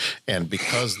animated and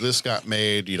because this got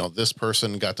made, this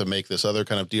person got to make this other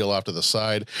kind of deal off to the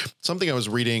side. Something I was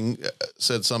reading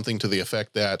said something to the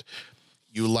effect that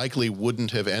you likely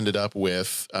wouldn't have ended up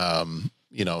with,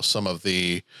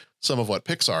 some of what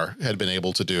Pixar had been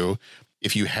able to do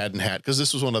if you hadn't had, because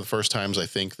this was one of the first times I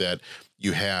think that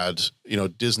you had,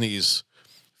 Disney's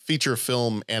feature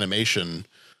film animation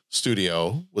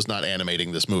studio was not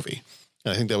animating this movie.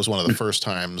 And I think that was one of the first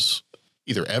times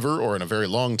either ever or in a very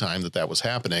long time that was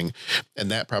happening.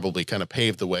 And that probably kind of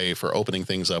paved the way for opening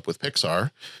things up with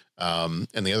Pixar. And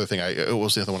the other thing it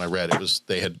was the other one I read, it was,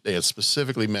 they had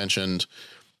specifically mentioned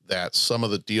that some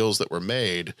of the deals that were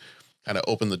made kind of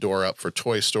opened the door up for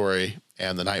Toy Story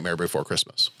and The Nightmare Before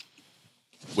Christmas,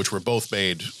 which were both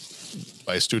made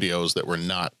by studios that were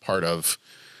not part of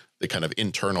the kind of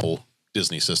internal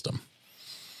Disney system.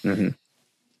 Mm-hmm.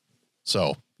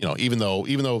 So, even though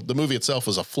the movie itself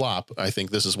was a flop, I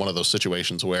think this is one of those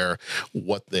situations where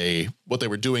what they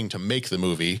were doing to make the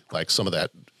movie, like some of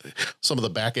the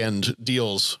back end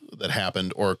deals that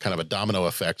happened, or kind of a domino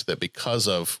effect that because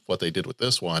of what they did with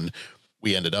this one,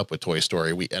 we ended up with Toy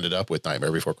Story. We ended up with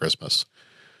Nightmare Before Christmas.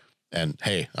 And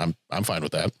hey, I'm fine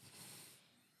with that.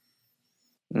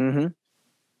 Mm-hmm.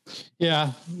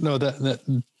 Yeah, no,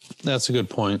 that's a good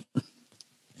point.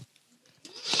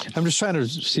 I'm just trying to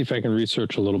see if I can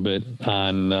research a little bit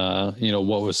on,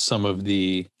 what was some of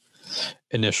the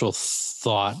initial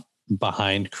thought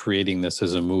behind creating this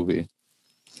as a movie.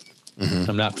 Mm-hmm.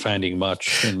 I'm not finding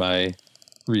much in my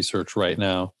research right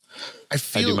now. I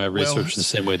do my research the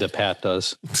same way that Pat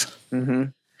does. Mm-hmm.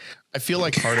 I feel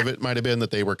like part of it might have been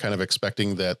that they were kind of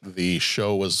expecting that the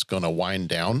show was going to wind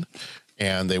down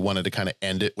and they wanted to kind of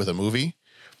end it with a movie.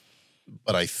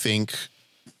 But I think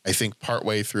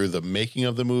partway through the making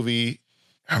of the movie,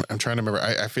 I'm trying to remember.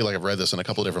 I feel like I've read this in a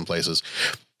couple of different places.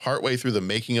 Partway through the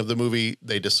making of the movie,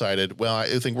 they decided, well, I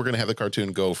think we're going to have the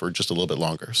cartoon go for just a little bit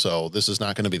longer. So this is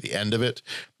not going to be the end of it,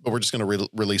 but we're just going to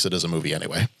release it as a movie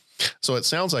anyway. So it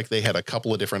sounds like they had a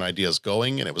couple of different ideas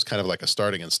going, and it was kind of like a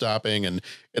starting and stopping. And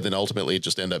then ultimately it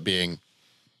just ended up being,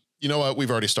 you know what,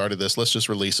 we've already started this. Let's just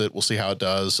release it. We'll see how it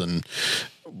does. And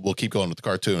we'll keep going with the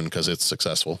cartoon because it's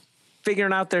successful.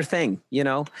 Figuring out their thing,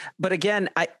 but again,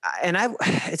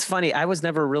 it's funny. I was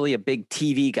never really a big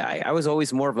TV guy. I was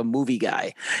always more of a movie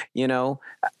guy,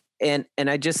 and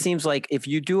it just seems like if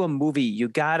you do a movie, you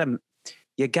gotta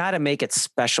make it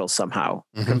special somehow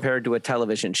compared to a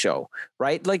television show,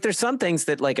 right? Like there's some things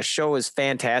that like a show is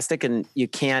fantastic and you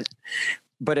can't,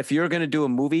 but if you're going to do a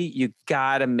movie, you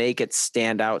gotta make it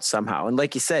stand out somehow. And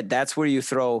like you said, that's where you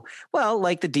throw,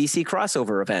 like the DC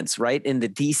crossover events, right? In the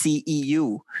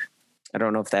DCEU. I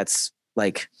don't know if that's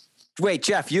like, wait,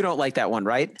 Jeff, you don't like that one,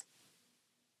 right?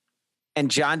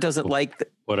 And John doesn't like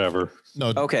whatever.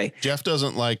 No. Okay. Jeff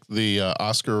doesn't like the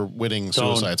Oscar winning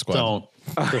Suicide Squad. Don't.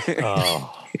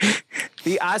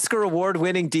 The Oscar award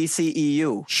winning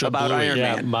DCEU about Iron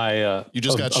Man. My you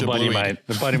just got a buddy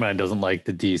of mine doesn't like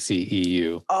the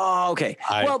DCEU. Oh, okay.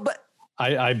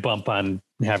 I bump on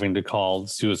having to call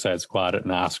Suicide Squad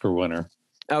an Oscar winner.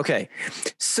 Okay.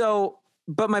 So,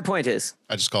 but my point is,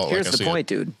 I just call it here's like I see the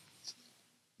point, it. dude.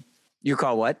 You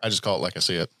call what? I just call it like I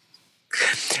see it.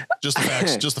 Just the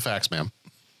facts, just the facts, ma'am.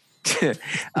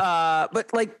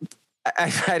 But like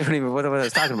I don't even know what I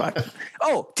was talking about.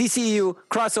 Oh, DCU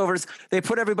crossovers. They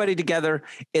put everybody together.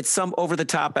 It's some over the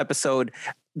top episode.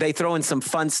 They throw in some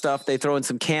fun stuff. They throw in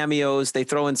some cameos. They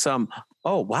throw in some,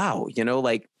 oh, wow.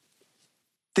 Like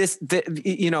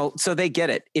so they get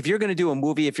it. If you're going to do a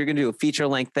movie, if you're going to do a feature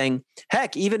length thing,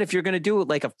 heck, even if you're going to do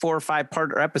like a 4 or 5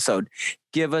 part episode,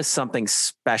 give us something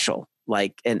special.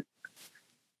 And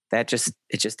it just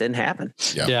didn't happen.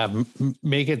 Yeah.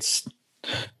 Make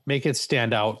it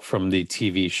stand out from the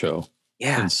TV show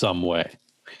in some way.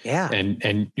 Yeah.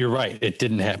 And you're right. It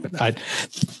didn't happen.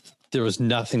 There was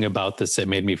nothing about this that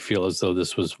made me feel as though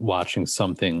this was watching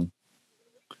something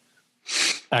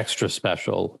extra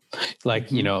special.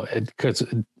 Because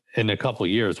in a couple of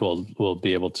years, we'll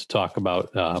be able to talk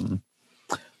about the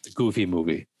Goofy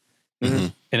movie. Mm-hmm.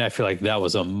 And I feel like that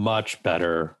was a much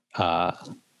better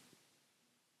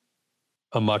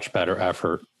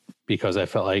effort, because I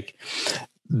felt like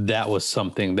that was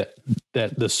something that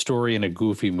the story in a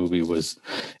Goofy movie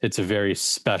it's a very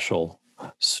special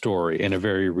story and a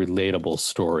very relatable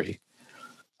story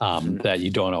that you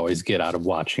don't always get out of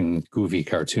watching Goofy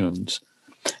cartoons.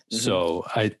 Mm-hmm. So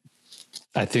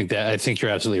I think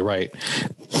you're absolutely right.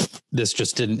 This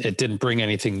just didn't bring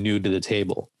anything new to the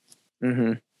table.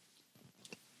 Mm-hmm.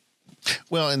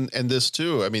 Well, and this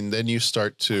too, I mean, then you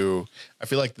start to, I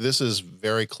feel like this is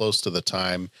very close to the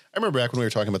time. I remember back when we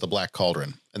were talking about the Black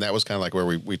Cauldron, and that was kind of like where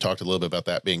we talked a little bit about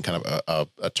that being kind of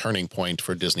a turning point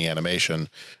for Disney Animation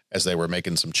as they were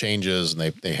making some changes,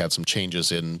 and they had some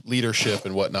changes in leadership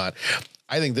and whatnot.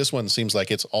 I think this one seems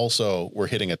like it's also, we're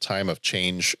hitting a time of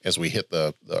change as we hit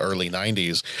the early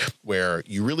 90s, where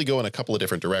you really go in a couple of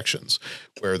different directions,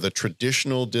 where the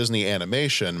traditional Disney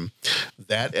animation,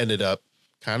 that ended up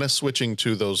kind of switching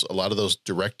to a lot of those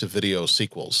direct-to-video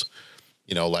sequels,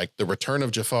 like The Return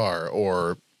of Jafar,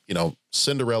 or,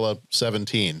 Cinderella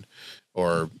 17,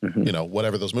 or,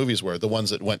 whatever those movies were, the ones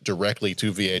that went directly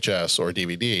to VHS or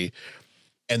DVD.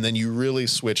 And then you really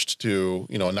switched to,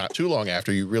 not too long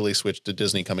after, you really switched to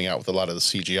Disney coming out with a lot of the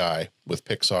CGI with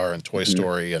Pixar and Toy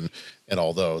Story and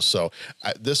all those. So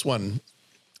this one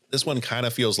kind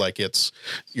of feels like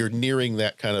you're nearing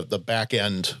that kind of the back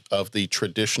end of the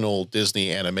traditional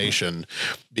Disney animation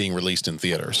being released in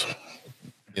theaters.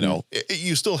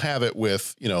 You still have it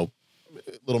with,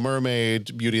 Little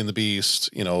Mermaid, Beauty and the Beast,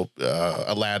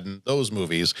 Aladdin, those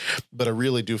movies. But I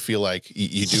really do feel like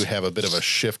you do have a bit of a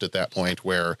shift at that point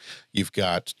where you've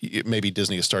got, maybe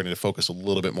Disney is starting to focus a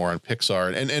little bit more on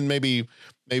Pixar and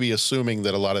maybe assuming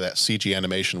that a lot of that CG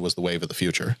animation was the wave of the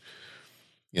future.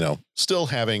 Still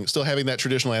having that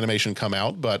traditional animation come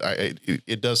out, but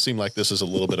it does seem like this is a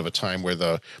little bit of a time where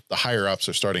the higher ups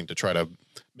are starting to try to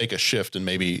make a shift and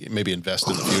maybe invest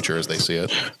in the future as they see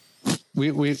it.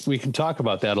 We can talk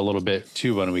about that a little bit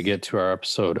too when we get to our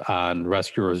episode on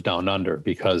Rescuers Down Under,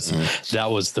 because that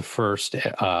was the first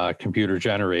computer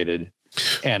generated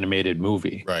animated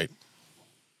movie. Right.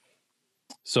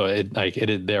 So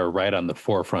they're right on the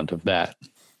forefront of that.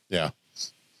 Yeah.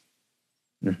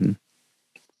 Mm-hmm.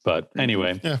 But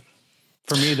anyway,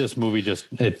 for me, this movie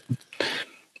it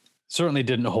certainly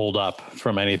didn't hold up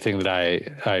from anything that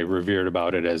I revered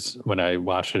about it as when I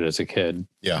watched it as a kid.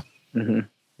 Yeah. Mm-hmm.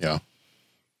 Yeah.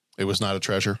 It was not a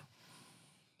treasure.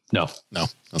 No.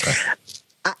 Okay.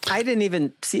 I didn't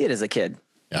even see it as a kid.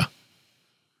 Yeah.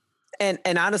 And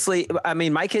honestly, I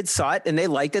mean, my kids saw it and they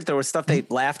liked it. There was stuff they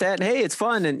laughed at and, hey, it's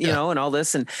fun. And, you know, and all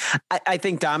this. And I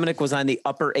think Dominic was on the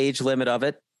upper age limit of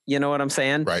it. You know what I'm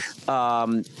saying? Right.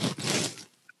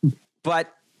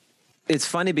 But it's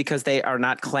funny because they are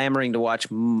not clamoring to watch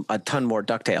a ton more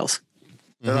DuckTales.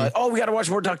 They're like, oh, we got to watch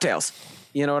more DuckTales.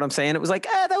 You know what I'm saying? It was like,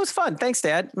 that was fun. Thanks,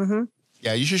 Dad. Mm-hmm.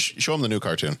 Yeah, you should show them the new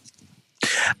cartoon.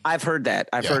 I've heard that.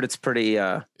 I've heard it's pretty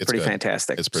good.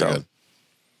 fantastic. It's pretty good.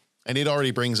 And it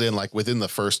already brings in, like, within the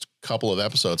first couple of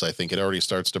episodes, I think it already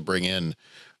starts to bring in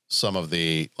some of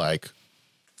the, like,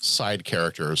 side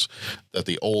characters that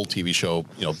the old TV show,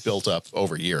 you know, built up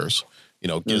over years. You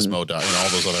know, Gizmo, and all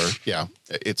those other,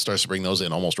 it starts to bring those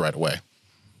in almost right away.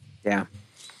 Yeah.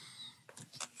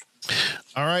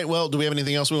 All right. Well, do we have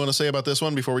anything else we want to say about this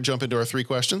one before we jump into our 3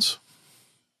 questions?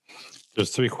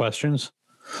 There's 3 questions?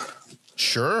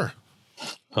 Sure.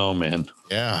 Oh, man.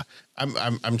 Yeah.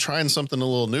 I'm trying something a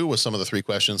little new with some of the 3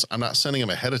 questions. I'm not sending them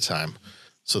ahead of time.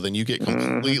 So then you get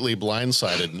completely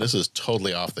blindsided, and this is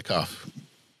totally off the cuff.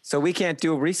 So we can't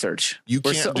do research.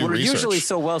 We're usually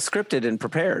so well scripted and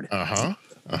prepared.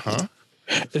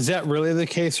 Is that really the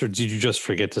case, or did you just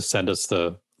forget to send us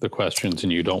the questions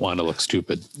and you don't want to look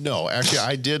stupid? No, actually,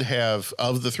 I did have,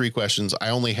 of the 3 questions, I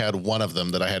only had one of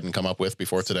them that I hadn't come up with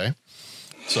before today.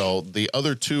 So the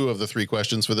other two of the three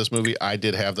questions for this movie, I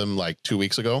did have them like 2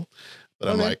 weeks ago, but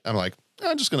Okay. I'm like,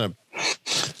 I'm just gonna.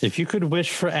 If you could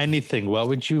wish for anything, what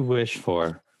would you wish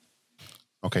for?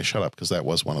 Okay, shut up, because that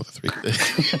was one of the three.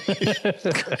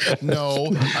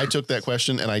 No, I took that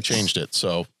question and I changed it.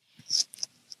 So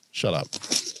shut up.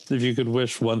 If you could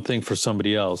wish one thing for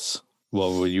somebody else,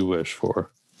 what would you wish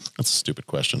for? That's a stupid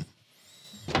question.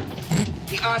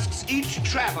 He asks each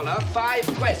traveler 5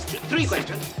 questions. 3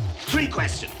 questions. 3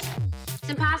 questions. It's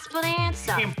impossible to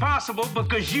answer. Impossible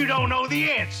because you don't know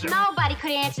the answer. Nobody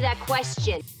could answer that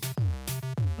question.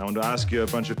 I want to ask you a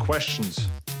bunch of questions.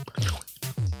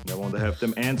 I want to have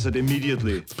them answered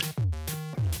immediately.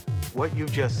 What you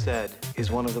just said is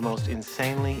one of the most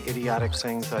insanely idiotic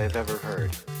things I have ever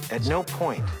heard. At no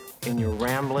point in your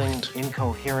rambling,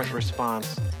 incoherent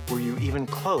response were you even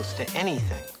close to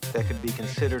anything that could be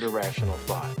considered a rational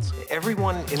thought.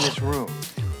 Everyone in this room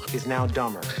is now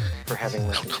dumber for having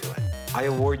listened to it. I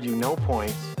award you no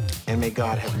points, and may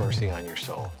God have mercy on your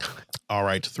soul. All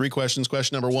right, 3 questions.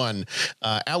 Question number 1.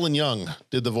 Alan Young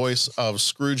did the voice of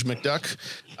Scrooge McDuck.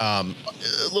 A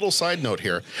little side note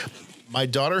here. My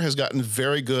daughter has gotten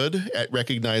very good at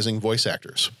recognizing voice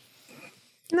actors.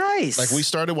 Nice. Like, we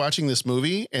started watching this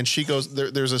movie, and she goes,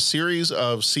 there's a series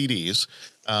of CDs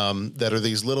that are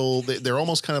these little, they're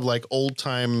almost kind of like old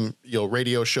time,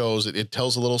 radio shows. It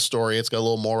tells a little story. It's got a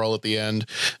little moral at the end.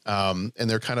 And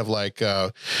they're kind of like,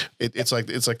 it's like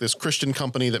this Christian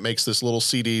company that makes this little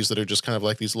CDs that are just kind of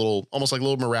like these little, almost like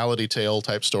little morality tale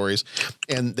type stories.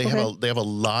 And they have a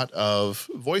lot of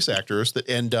voice actors that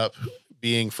end up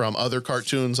being from other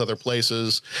cartoons, other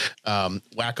places.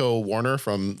 Wacko Warner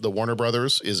from the Warner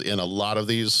Brothers is in a lot of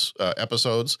these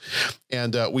episodes.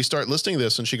 And we start listening to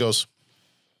this, and she goes,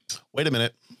 wait a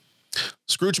minute.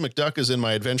 Scrooge McDuck is in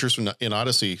my Adventures in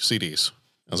Odyssey CDs.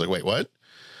 I was like, wait, what?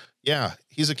 Yeah,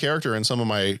 he's a character in some of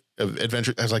my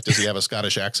adventures. I was like, does he have a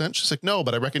Scottish accent? She's like, no,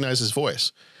 but I recognize his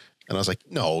voice. And I was like,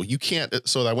 no, you can't.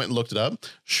 So I went and looked it up.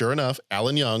 Sure enough,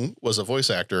 Alan Young was a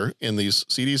voice actor in these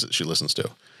CDs that she listens to.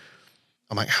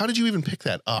 I'm like, how did you even pick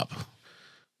that up?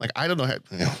 Like, I don't know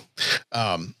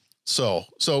how, So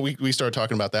we started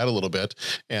talking about that a little bit.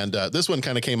 And this one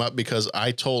kind of came up because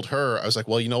I told her, I was like,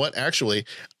 well, you know what? Actually,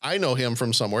 I know him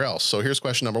from somewhere else. So here's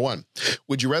question number 1.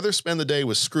 Would you rather spend the day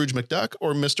with Scrooge McDuck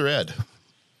or Mr. Ed?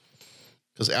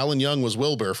 Because Alan Young was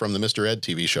Wilbur from the Mr. Ed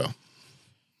TV show.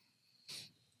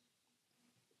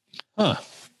 Huh.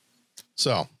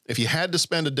 So if you had to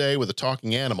spend a day with a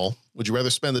talking animal, would you rather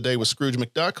spend the day with Scrooge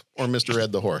McDuck or Mr.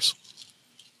 Ed the horse?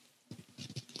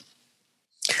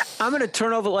 I'm going to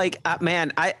turn over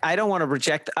man, I don't want to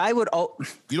reject. You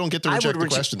don't get to reject the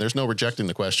question. There's no rejecting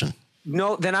the question.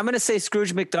 No, then I'm going to say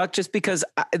Scrooge McDuck just because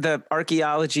the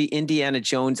archaeology, Indiana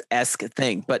Jones-esque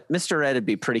thing. But Mr. Ed would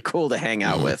be pretty cool to hang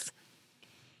out with.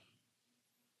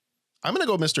 I'm going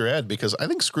to go Mr. Ed because I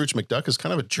think Scrooge McDuck is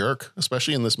kind of a jerk,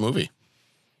 especially in this movie.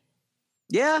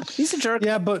 Yeah, he's a jerk.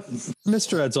 Yeah, but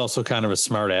Mr. Ed's also kind of a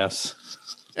smart ass.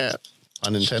 Yeah,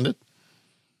 unintended.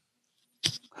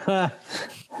 I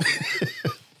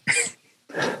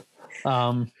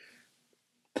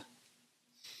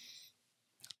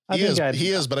He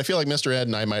is, but I feel like Mr. Ed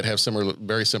and I might have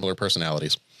very similar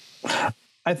personalities.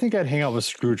 I think I'd hang out with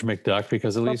Scrooge McDuck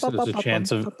because at least there's a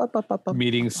chance of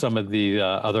meeting some of the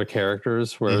other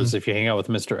characters. Whereas if you hang out with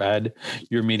Mr. Ed,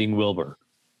 you're meeting Wilbur.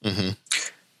 Mm-hmm.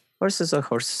 Horses, of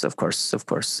course.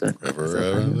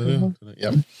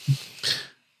 Yep.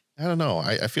 I don't know.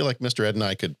 I feel like Mr. Ed and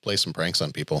I could play some pranks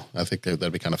on people. I think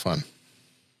that'd be kind of fun.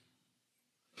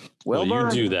 Well,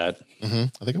 you do that. Mm-hmm.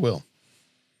 I think I will.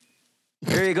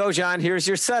 Here you go, John. Here's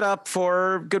your setup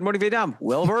for Good Morning Vietnam.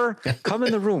 Wilbur, come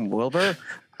in the room, Wilbur.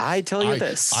 I tell you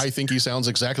this. I think he sounds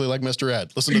exactly like Mr.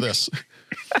 Ed. Listen to this.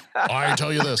 I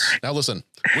tell you this. Now listen.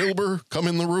 Wilbur, come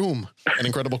in the room. An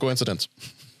incredible coincidence.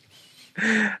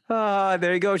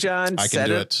 There you go, John. I can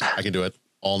do it. I can do it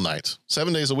all night.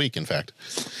 7 days a week, in fact.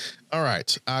 All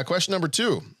right. Question number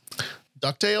 2.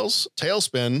 DuckTales,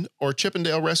 Tailspin, or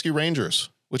Chippendale Rescue Rangers?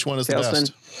 Which one is the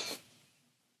best?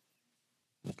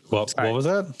 What was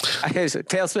that?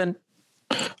 Tailspin.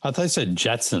 I thought you said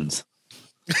Jetsons.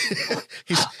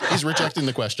 He's rejecting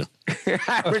the question.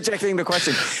 I'm rejecting the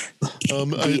question.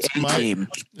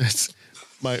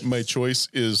 My choice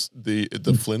is the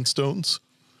Flintstones.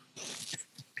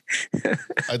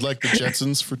 I'd like the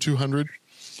Jetsons for 200.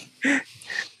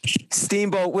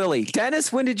 Steamboat Willie.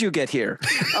 Dennis, when did you get here?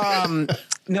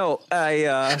 No, I'm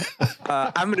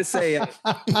going to say.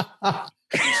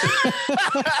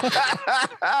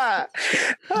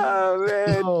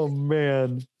 Oh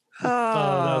man.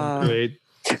 Oh, that's great.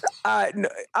 No,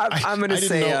 I'm going to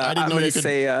say. I'm going to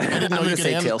say. I'm going to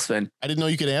say Tailspin. I didn't know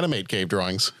you could animate cave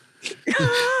drawings.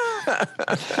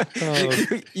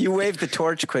 You waved the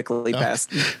torch quickly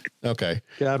past. Okay.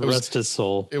 God rest his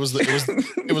soul. It was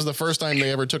the first time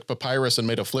they ever took papyrus and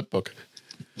made a flip book.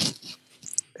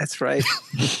 That's right.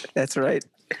 That's right.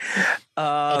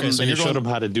 Okay, so you showed them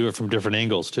how to do it from different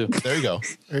angles too. There you go.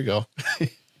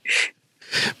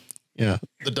 Yeah,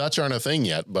 the Dutch aren't a thing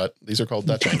yet, but these are called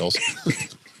Dutch angles.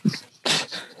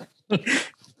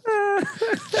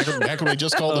 Back when we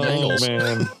just called them angles.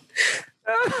 Man.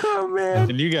 Oh man!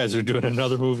 And you guys are doing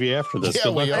another movie after this.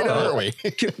 Yeah, we are, aren't we?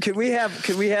 Could we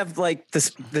have like the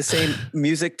same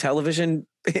music television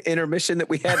intermission that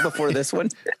we had before this one?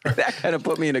 That kind of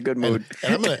put me in a good mood.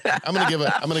 And I'm gonna give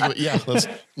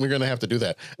we're gonna have to do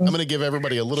that. I'm gonna give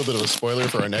everybody a little bit of a spoiler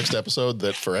for our next episode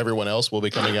that for everyone else will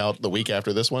be coming out the week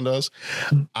after this one does.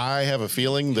 I have a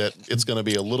feeling that it's gonna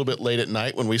be a little bit late at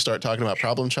night when we start talking about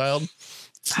Problem Child.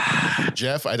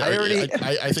 Jeff, I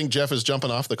think Jeff is jumping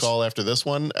off the call after this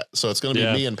one, so it's going to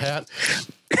be me and Pat.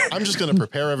 I'm just going to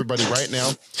prepare everybody right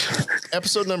now.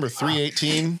 Episode number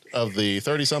 318 of the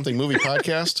 30-something movie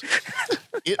podcast.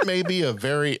 It may be a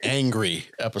very angry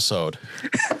episode.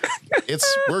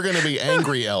 We're going to be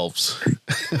angry elves.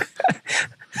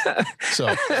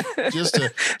 So, just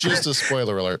a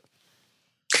spoiler alert.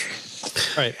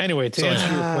 All right. Anyway, to answer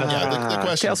your question. Yeah, the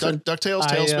question: DuckTales,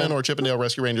 Tailspin, or Chip 'n Dale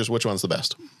Rescue Rangers? Which one's the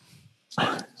best?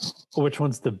 Which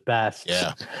one's the best?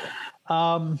 Yeah.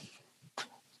 I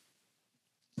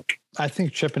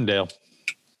think Chip 'n Dale.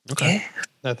 Okay.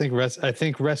 I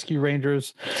think Rescue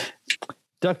Rangers.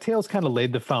 DuckTales kind of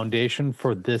laid the foundation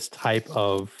for this type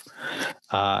of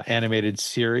animated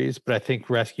series, but I think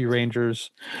Rescue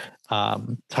Rangers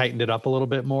tightened it up a little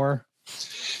bit more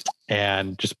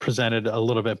and just presented a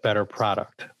little bit better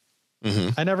product.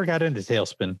 Mm-hmm. I never got into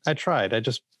Tailspin. I tried. I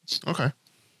just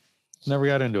never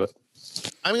got into it.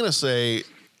 I'm going to say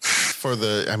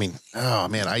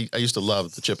I used to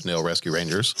love the Chip 'n Dale Rescue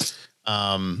Rangers.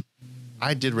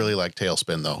 I did really like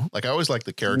Tailspin though. Like I always liked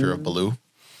the character of Baloo.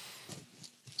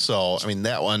 So, I mean,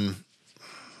 that one,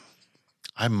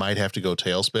 I might have to go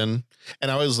Tailspin.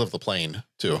 And I always love the plane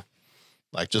too.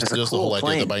 Like just the whole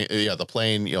idea, the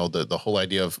plane, the whole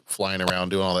idea of flying around,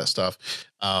 doing all that stuff.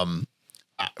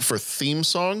 For theme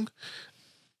song,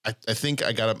 I think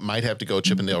might have to go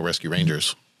Chip 'n Dale Rescue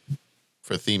Rangers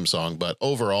for theme song. But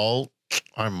overall,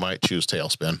 I might choose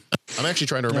Tailspin. I'm actually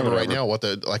trying to remember right now I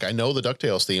know the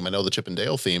DuckTales theme. I know the Chip 'n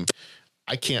Dale theme.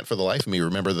 I can't for the life of me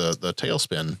remember the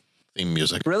Tailspin theme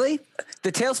music. Really?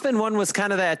 The Tailspin one was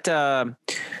kind of that, Tailspin.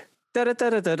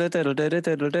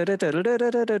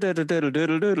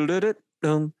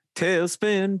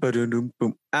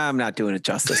 I'm not doing it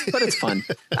justice, but it's fun.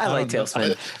 I like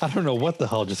Tailspin. I don't know what the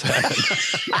hell just happened.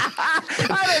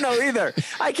 I don't know either.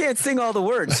 I can't sing all the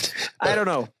words. I don't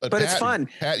know, but Pat, it's fun.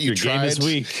 Pat, your game is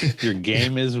weak. Your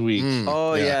game is weak.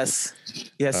 Yes,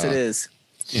 it is.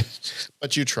 Yeah.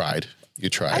 But you tried.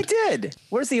 I did.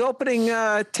 Where's the opening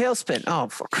Tailspin? Oh,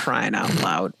 for crying out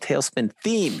loud! Tailspin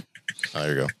theme. Oh, there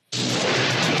you go.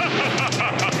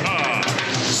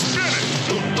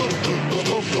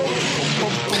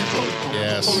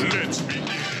 Yes. Let's begin.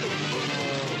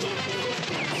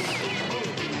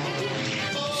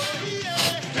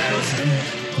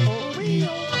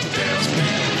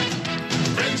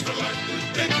 Friends for life.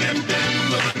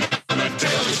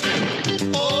 Tailspin.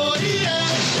 Oh yeah.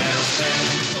 Tailspin.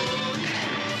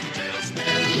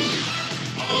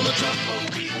 On the top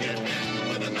of weekend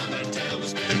with another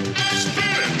tailspin. Spin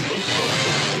it.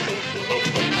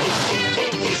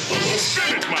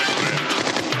 Spin it, my friend.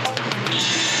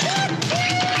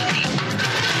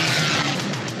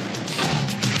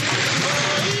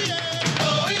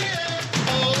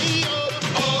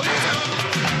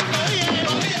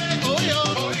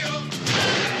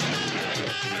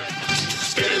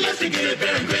 Get it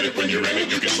there and get it when you're in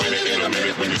it. You can win it in a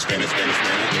minute when you spin it.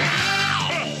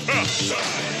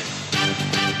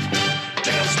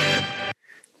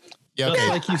 Yeah, okay. Just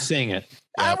like you sing it.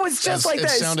 I was just like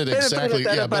that. It sounded exactly.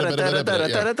 Yeah, I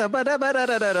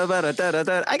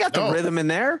got the rhythm in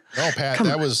there. No, Pat,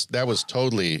 that was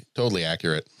totally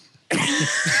accurate.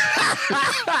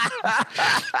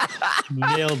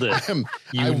 Nailed it.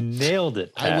 Nailed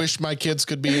it, Pat. I wish my kids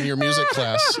could be in your music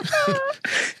class.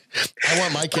 I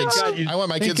want my kids. I want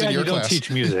my kids in your class. Don't teach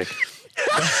music.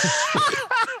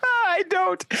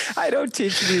 I don't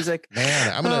teach music.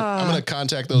 Man, I'm gonna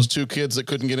contact those two kids that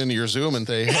couldn't get into your Zoom and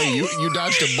say, hey, you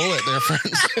dodged a bullet there,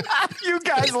 friends. You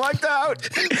guys lucked out.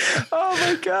 Oh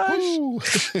my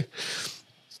gosh.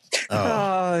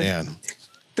 Oh man.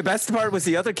 The best part was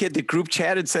the other kid that group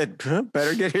chatted said,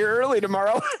 better get here early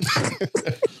tomorrow.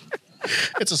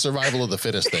 It's a survival of the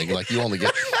fittest thing. Like you only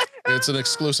get, it's an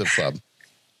exclusive club.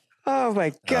 Oh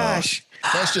my gosh.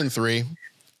 Question 3.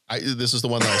 This is the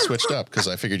one that I switched up because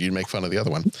I figured you'd make fun of the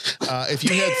other one. If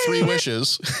you had 3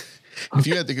 wishes,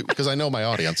 because I know my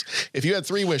audience, if you had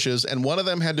 3 wishes and one of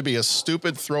them had to be a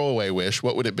stupid throwaway wish,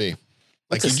 what would it be?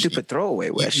 Like a stupid throwaway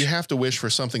wish. You have to wish for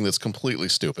something that's completely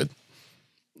stupid.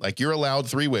 Like you're allowed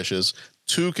 3 wishes.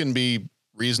 2 can be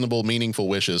reasonable, meaningful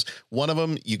wishes. One of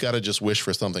them, you got to just wish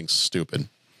for something stupid.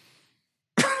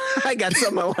 I got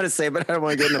something I want to say, but I don't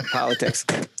want to get into politics.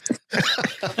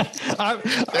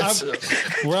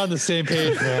 We're on the same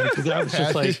page, man. Because I was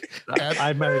just like,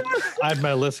 I had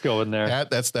my list going there.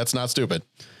 That's not stupid.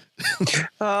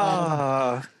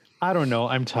 I don't know.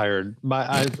 I'm tired.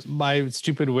 My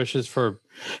stupid wish is for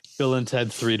Bill and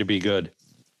Ted 3 to be good.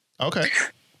 Okay.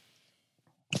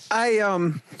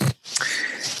 A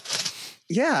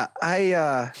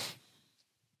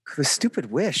stupid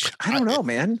wish. I don't know,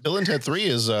 man. Bill and Ted 3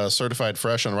 is certified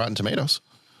fresh on Rotten Tomatoes.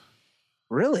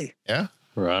 Really? Yeah.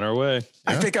 We're on our way.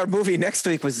 I think our movie next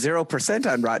week was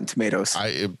 0% on Rotten Tomatoes.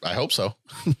 I hope so.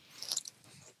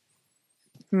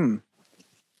 I'm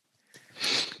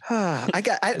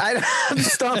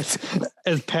stumped.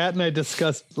 As Pat and I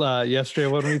discussed yesterday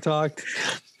when we talked,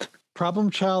 Problem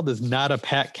Child is not a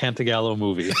Pat Cantagallo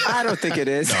movie. I don't think it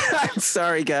is. No. I'm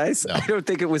sorry, guys. No. I don't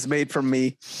think it was made from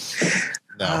me.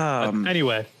 No.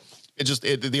 Anyway.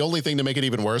 The only thing to make it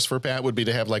even worse for Pat would be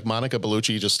to have like Monica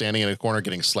Bellucci just standing in a corner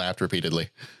getting slapped repeatedly.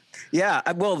 Yeah,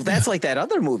 well, that's like that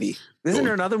other movie. Isn't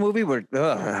there another movie where I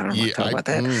don't want to talk about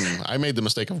that? I made the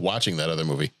mistake of watching that other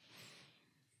movie.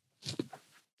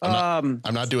 I'm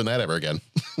not doing that ever again.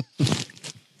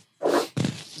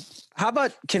 How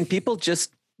about, can people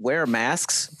just wear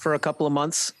masks for a couple of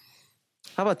months?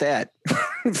 How about that?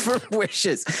 For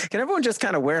wishes. Can everyone just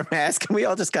kind of wear a mask? Can we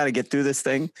all just kind of get through this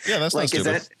thing? Yeah, that's not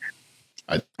stupid.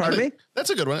 Pardon me? That's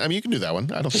a good one. I mean, you can do that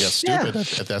one. I don't think that's stupid.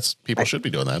 Yeah. That's people should be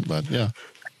doing that, but yeah.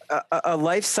 A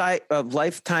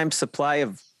lifetime supply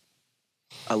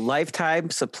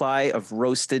of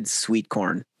roasted sweet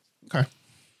corn. Okay.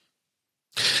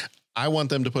 I want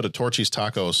them to put a Torchy's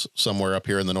Tacos somewhere up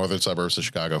here in the northern suburbs of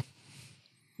Chicago.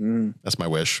 That's my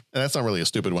wish. And that's not really a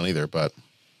stupid one either, but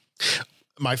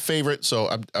my favorite. So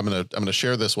I'm gonna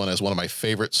share this one as one of my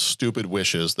favorite stupid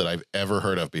wishes that I've ever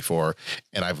heard of before,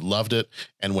 and I've loved it.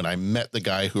 And when I met the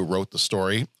guy who wrote the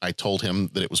story, I told him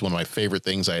that it was one of my favorite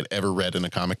things I had ever read in a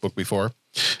comic book before.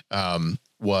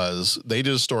 Was they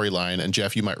did a storyline, and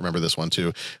Jeff, you might remember this one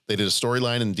too. They did a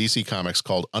storyline in DC Comics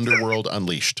called Underworld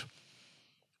Unleashed.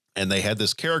 And they had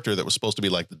this character that was supposed to be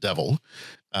like the devil.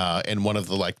 And one of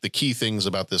the key things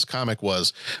about this comic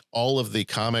was all of the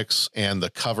comics and the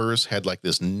covers had like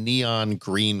this neon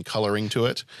green coloring to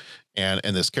it. And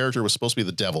this character was supposed to be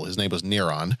the devil. His name was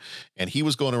Neron. And he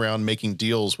was going around making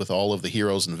deals with all of the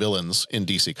heroes and villains in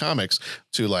DC Comics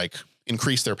to like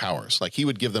increase their powers. Like he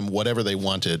would give them whatever they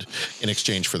wanted in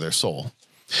exchange for their soul.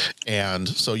 And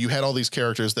so you had all these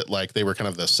characters that like they were kind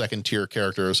of the second tier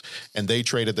characters, and they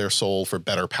traded their soul for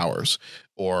better powers.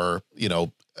 Or, you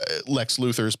know, Lex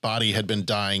Luthor's body had been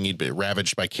dying. He'd been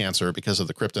ravaged by cancer because of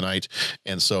the kryptonite.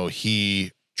 And so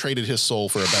he traded his soul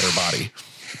for a better body.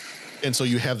 And so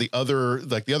you have the other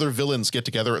villains get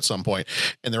together at some point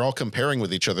and they're all comparing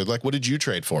with each other. Like, what did you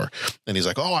trade for? And he's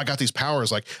like, oh, I got these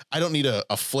powers. Like, I don't need a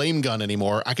flame gun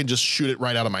anymore. I can just shoot it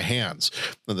right out of my hands.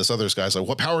 And this other guy's like,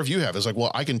 what power do you have? It's like, well,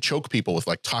 I can choke people with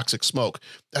like toxic smoke.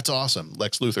 That's awesome.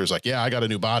 Lex Luthor's like, yeah, I got a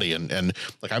new body. And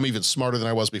like, I'm even smarter than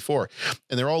I was before.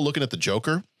 And they're all looking at the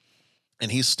Joker.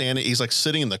 And he's like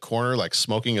sitting in the corner, like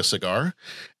smoking a cigar.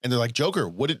 And they're like,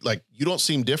 Joker, you don't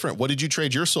seem different. What did you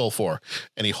trade your soul for?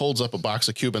 And he holds up a box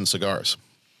of Cuban cigars.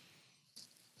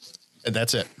 And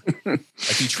that's it.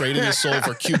 Like he traded his soul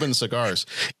for Cuban cigars.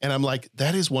 And I'm like,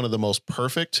 that is one of the most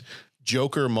perfect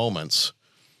Joker moments.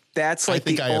 That's like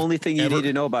the only thing you need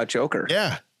to know about Joker.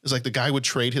 Yeah. It's like the guy would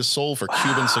trade his soul for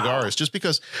Cuban cigars just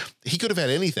because he could have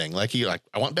had anything. Like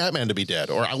I want Batman to be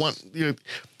dead, or I want,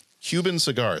 Cuban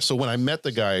cigars. So when I met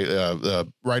the guy,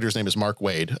 the writer's name is Mark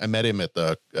Waid. I met him at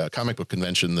the comic book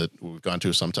convention that we've gone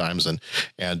to sometimes. And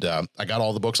I got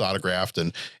all the books autographed.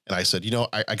 And I said,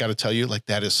 I got to tell you, like,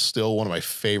 that is still one of my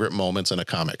favorite moments in a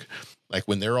comic. Like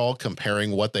when they're all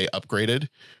comparing what they upgraded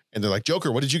and they're like,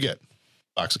 Joker, what did you get?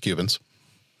 Box of Cubans.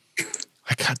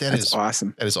 I got That's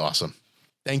awesome. That is awesome.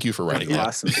 Thank you for writing that.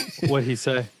 Awesome. What'd he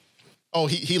say? Oh,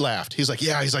 he laughed. He's like,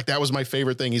 that was my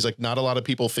favorite thing. He's like, not a lot of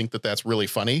people think that that's really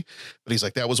funny, but he's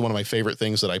like, that was one of my favorite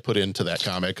things that I put into that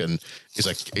comic. And he's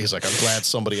like, I'm glad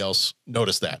somebody else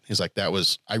noticed that. He's like,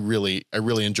 I really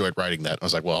enjoyed writing that. I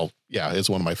was like, well, yeah, it's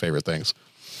one of my favorite things.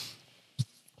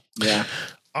 Yeah.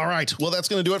 All right. Well, that's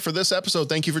going to do it for this episode.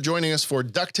 Thank you for joining us for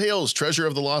DuckTales, Treasure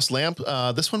of the Lost Lamp.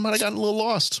 This one might have gotten a little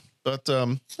lost, but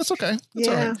that's okay. That's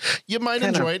all right. You might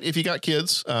enjoy it if you got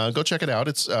kids. Go check it out.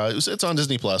 It's on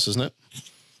Disney Plus, isn't it?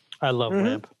 I love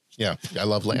Lamp. Yeah, I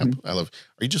love Lamp. Are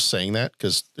you just saying that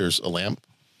because there's a lamp?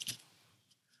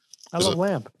 I love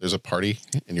Lamp. There's a party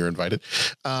and you're invited.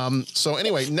 So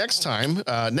anyway, next week,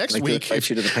 invite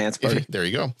you to the pants party. There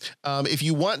you go. If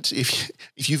you've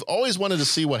always wanted to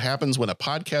see what happens when a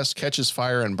podcast catches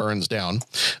fire and burns down,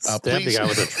 stab the guy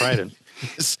with a trident.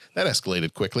 That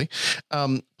escalated quickly.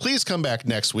 Please come back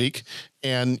next week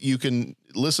and you can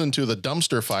listen to the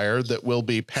dumpster fire that will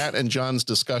be Pat and John's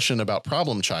discussion about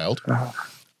Problem Child.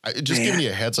 Giving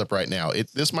you a heads up right now.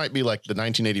 This might be like the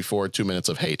 1984 2 Minutes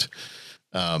of Hate.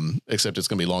 Except it's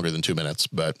going to be longer than 2 minutes,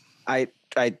 but I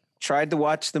tried to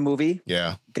watch the movie.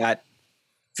 Yeah. Got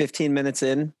 15 minutes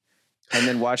in and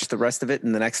then watched the rest of it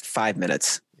in the next 5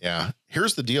 minutes. Yeah.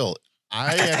 Here's the deal.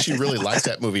 I actually really liked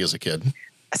that movie as a kid.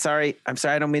 I'm sorry.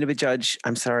 I don't mean to be judge.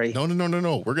 I'm sorry.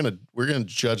 No. We're going to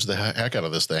judge the heck out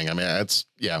of this thing. I mean,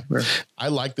 I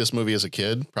liked this movie as a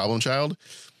kid, Problem Child.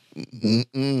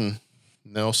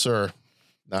 No, sir.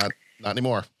 Not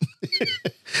anymore.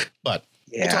 But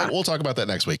yeah, we'll talk about that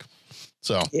next week.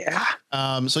 So yeah.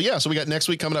 So we got next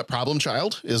week coming up. Problem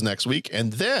Child is next week.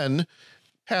 And then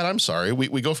Pat, I'm sorry.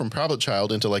 We go from Problem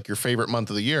Child into like your favorite month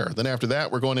of the year. Then after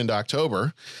that, we're going into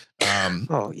October.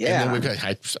 Oh yeah. And then we've got,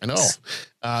 I know.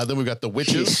 Then we've got The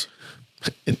Witches.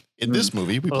 In this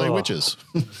movie, we play witches.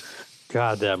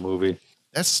 God, that movie.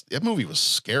 That movie was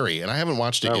scary, and I haven't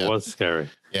watched it yet. That was scary.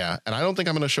 Yeah, and I don't think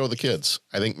I'm going to show the kids.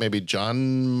 I think maybe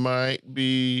John might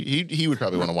be. He would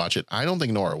probably want to watch it. I don't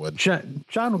think Nora would. John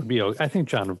would be. I think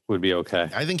John would be okay.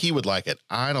 I think he would like it.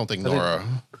 I don't think Nora.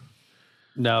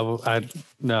 No.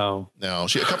 No. A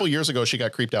couple years ago, she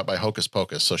got creeped out by Hocus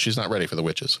Pocus, so she's not ready for the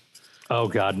witches. Oh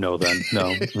God, no. Then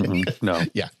no, no.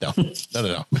 Yeah, no.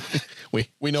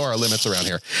 We know our limits around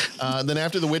here. Then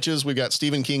after the witches, we've got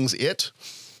Stephen King's It.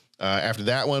 After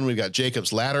that one, we've got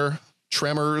Jacob's Ladder,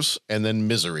 Tremors, and then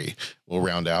Misery. We'll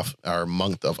round off our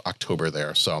month of October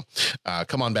there. So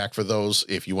come on back for those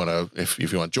if you want to if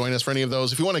you want to join us for any of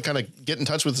those. If you want to kind of get in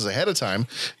touch with us ahead of time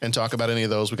and talk about any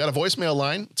of those, we've got a voicemail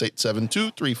line. It's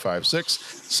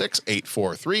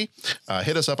 872-356-6843.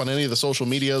 Hit us up on any of the social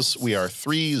medias. We are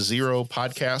 30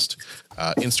 Podcast,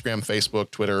 Instagram,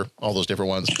 Facebook, Twitter, all those different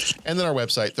ones. And then our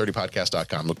website,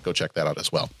 30podcast.com. Go check that out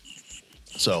as well.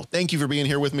 So thank you for being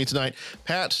here with me tonight.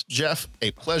 Pat, Jeff,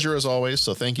 a pleasure as always.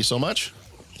 So thank you so much.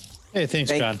 Hey,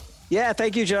 thanks, John. Yeah,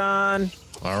 thank you, John.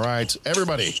 All right,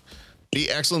 everybody, be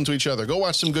excellent to each other. Go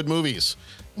watch some good movies,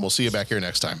 and we'll see you back here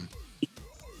next time.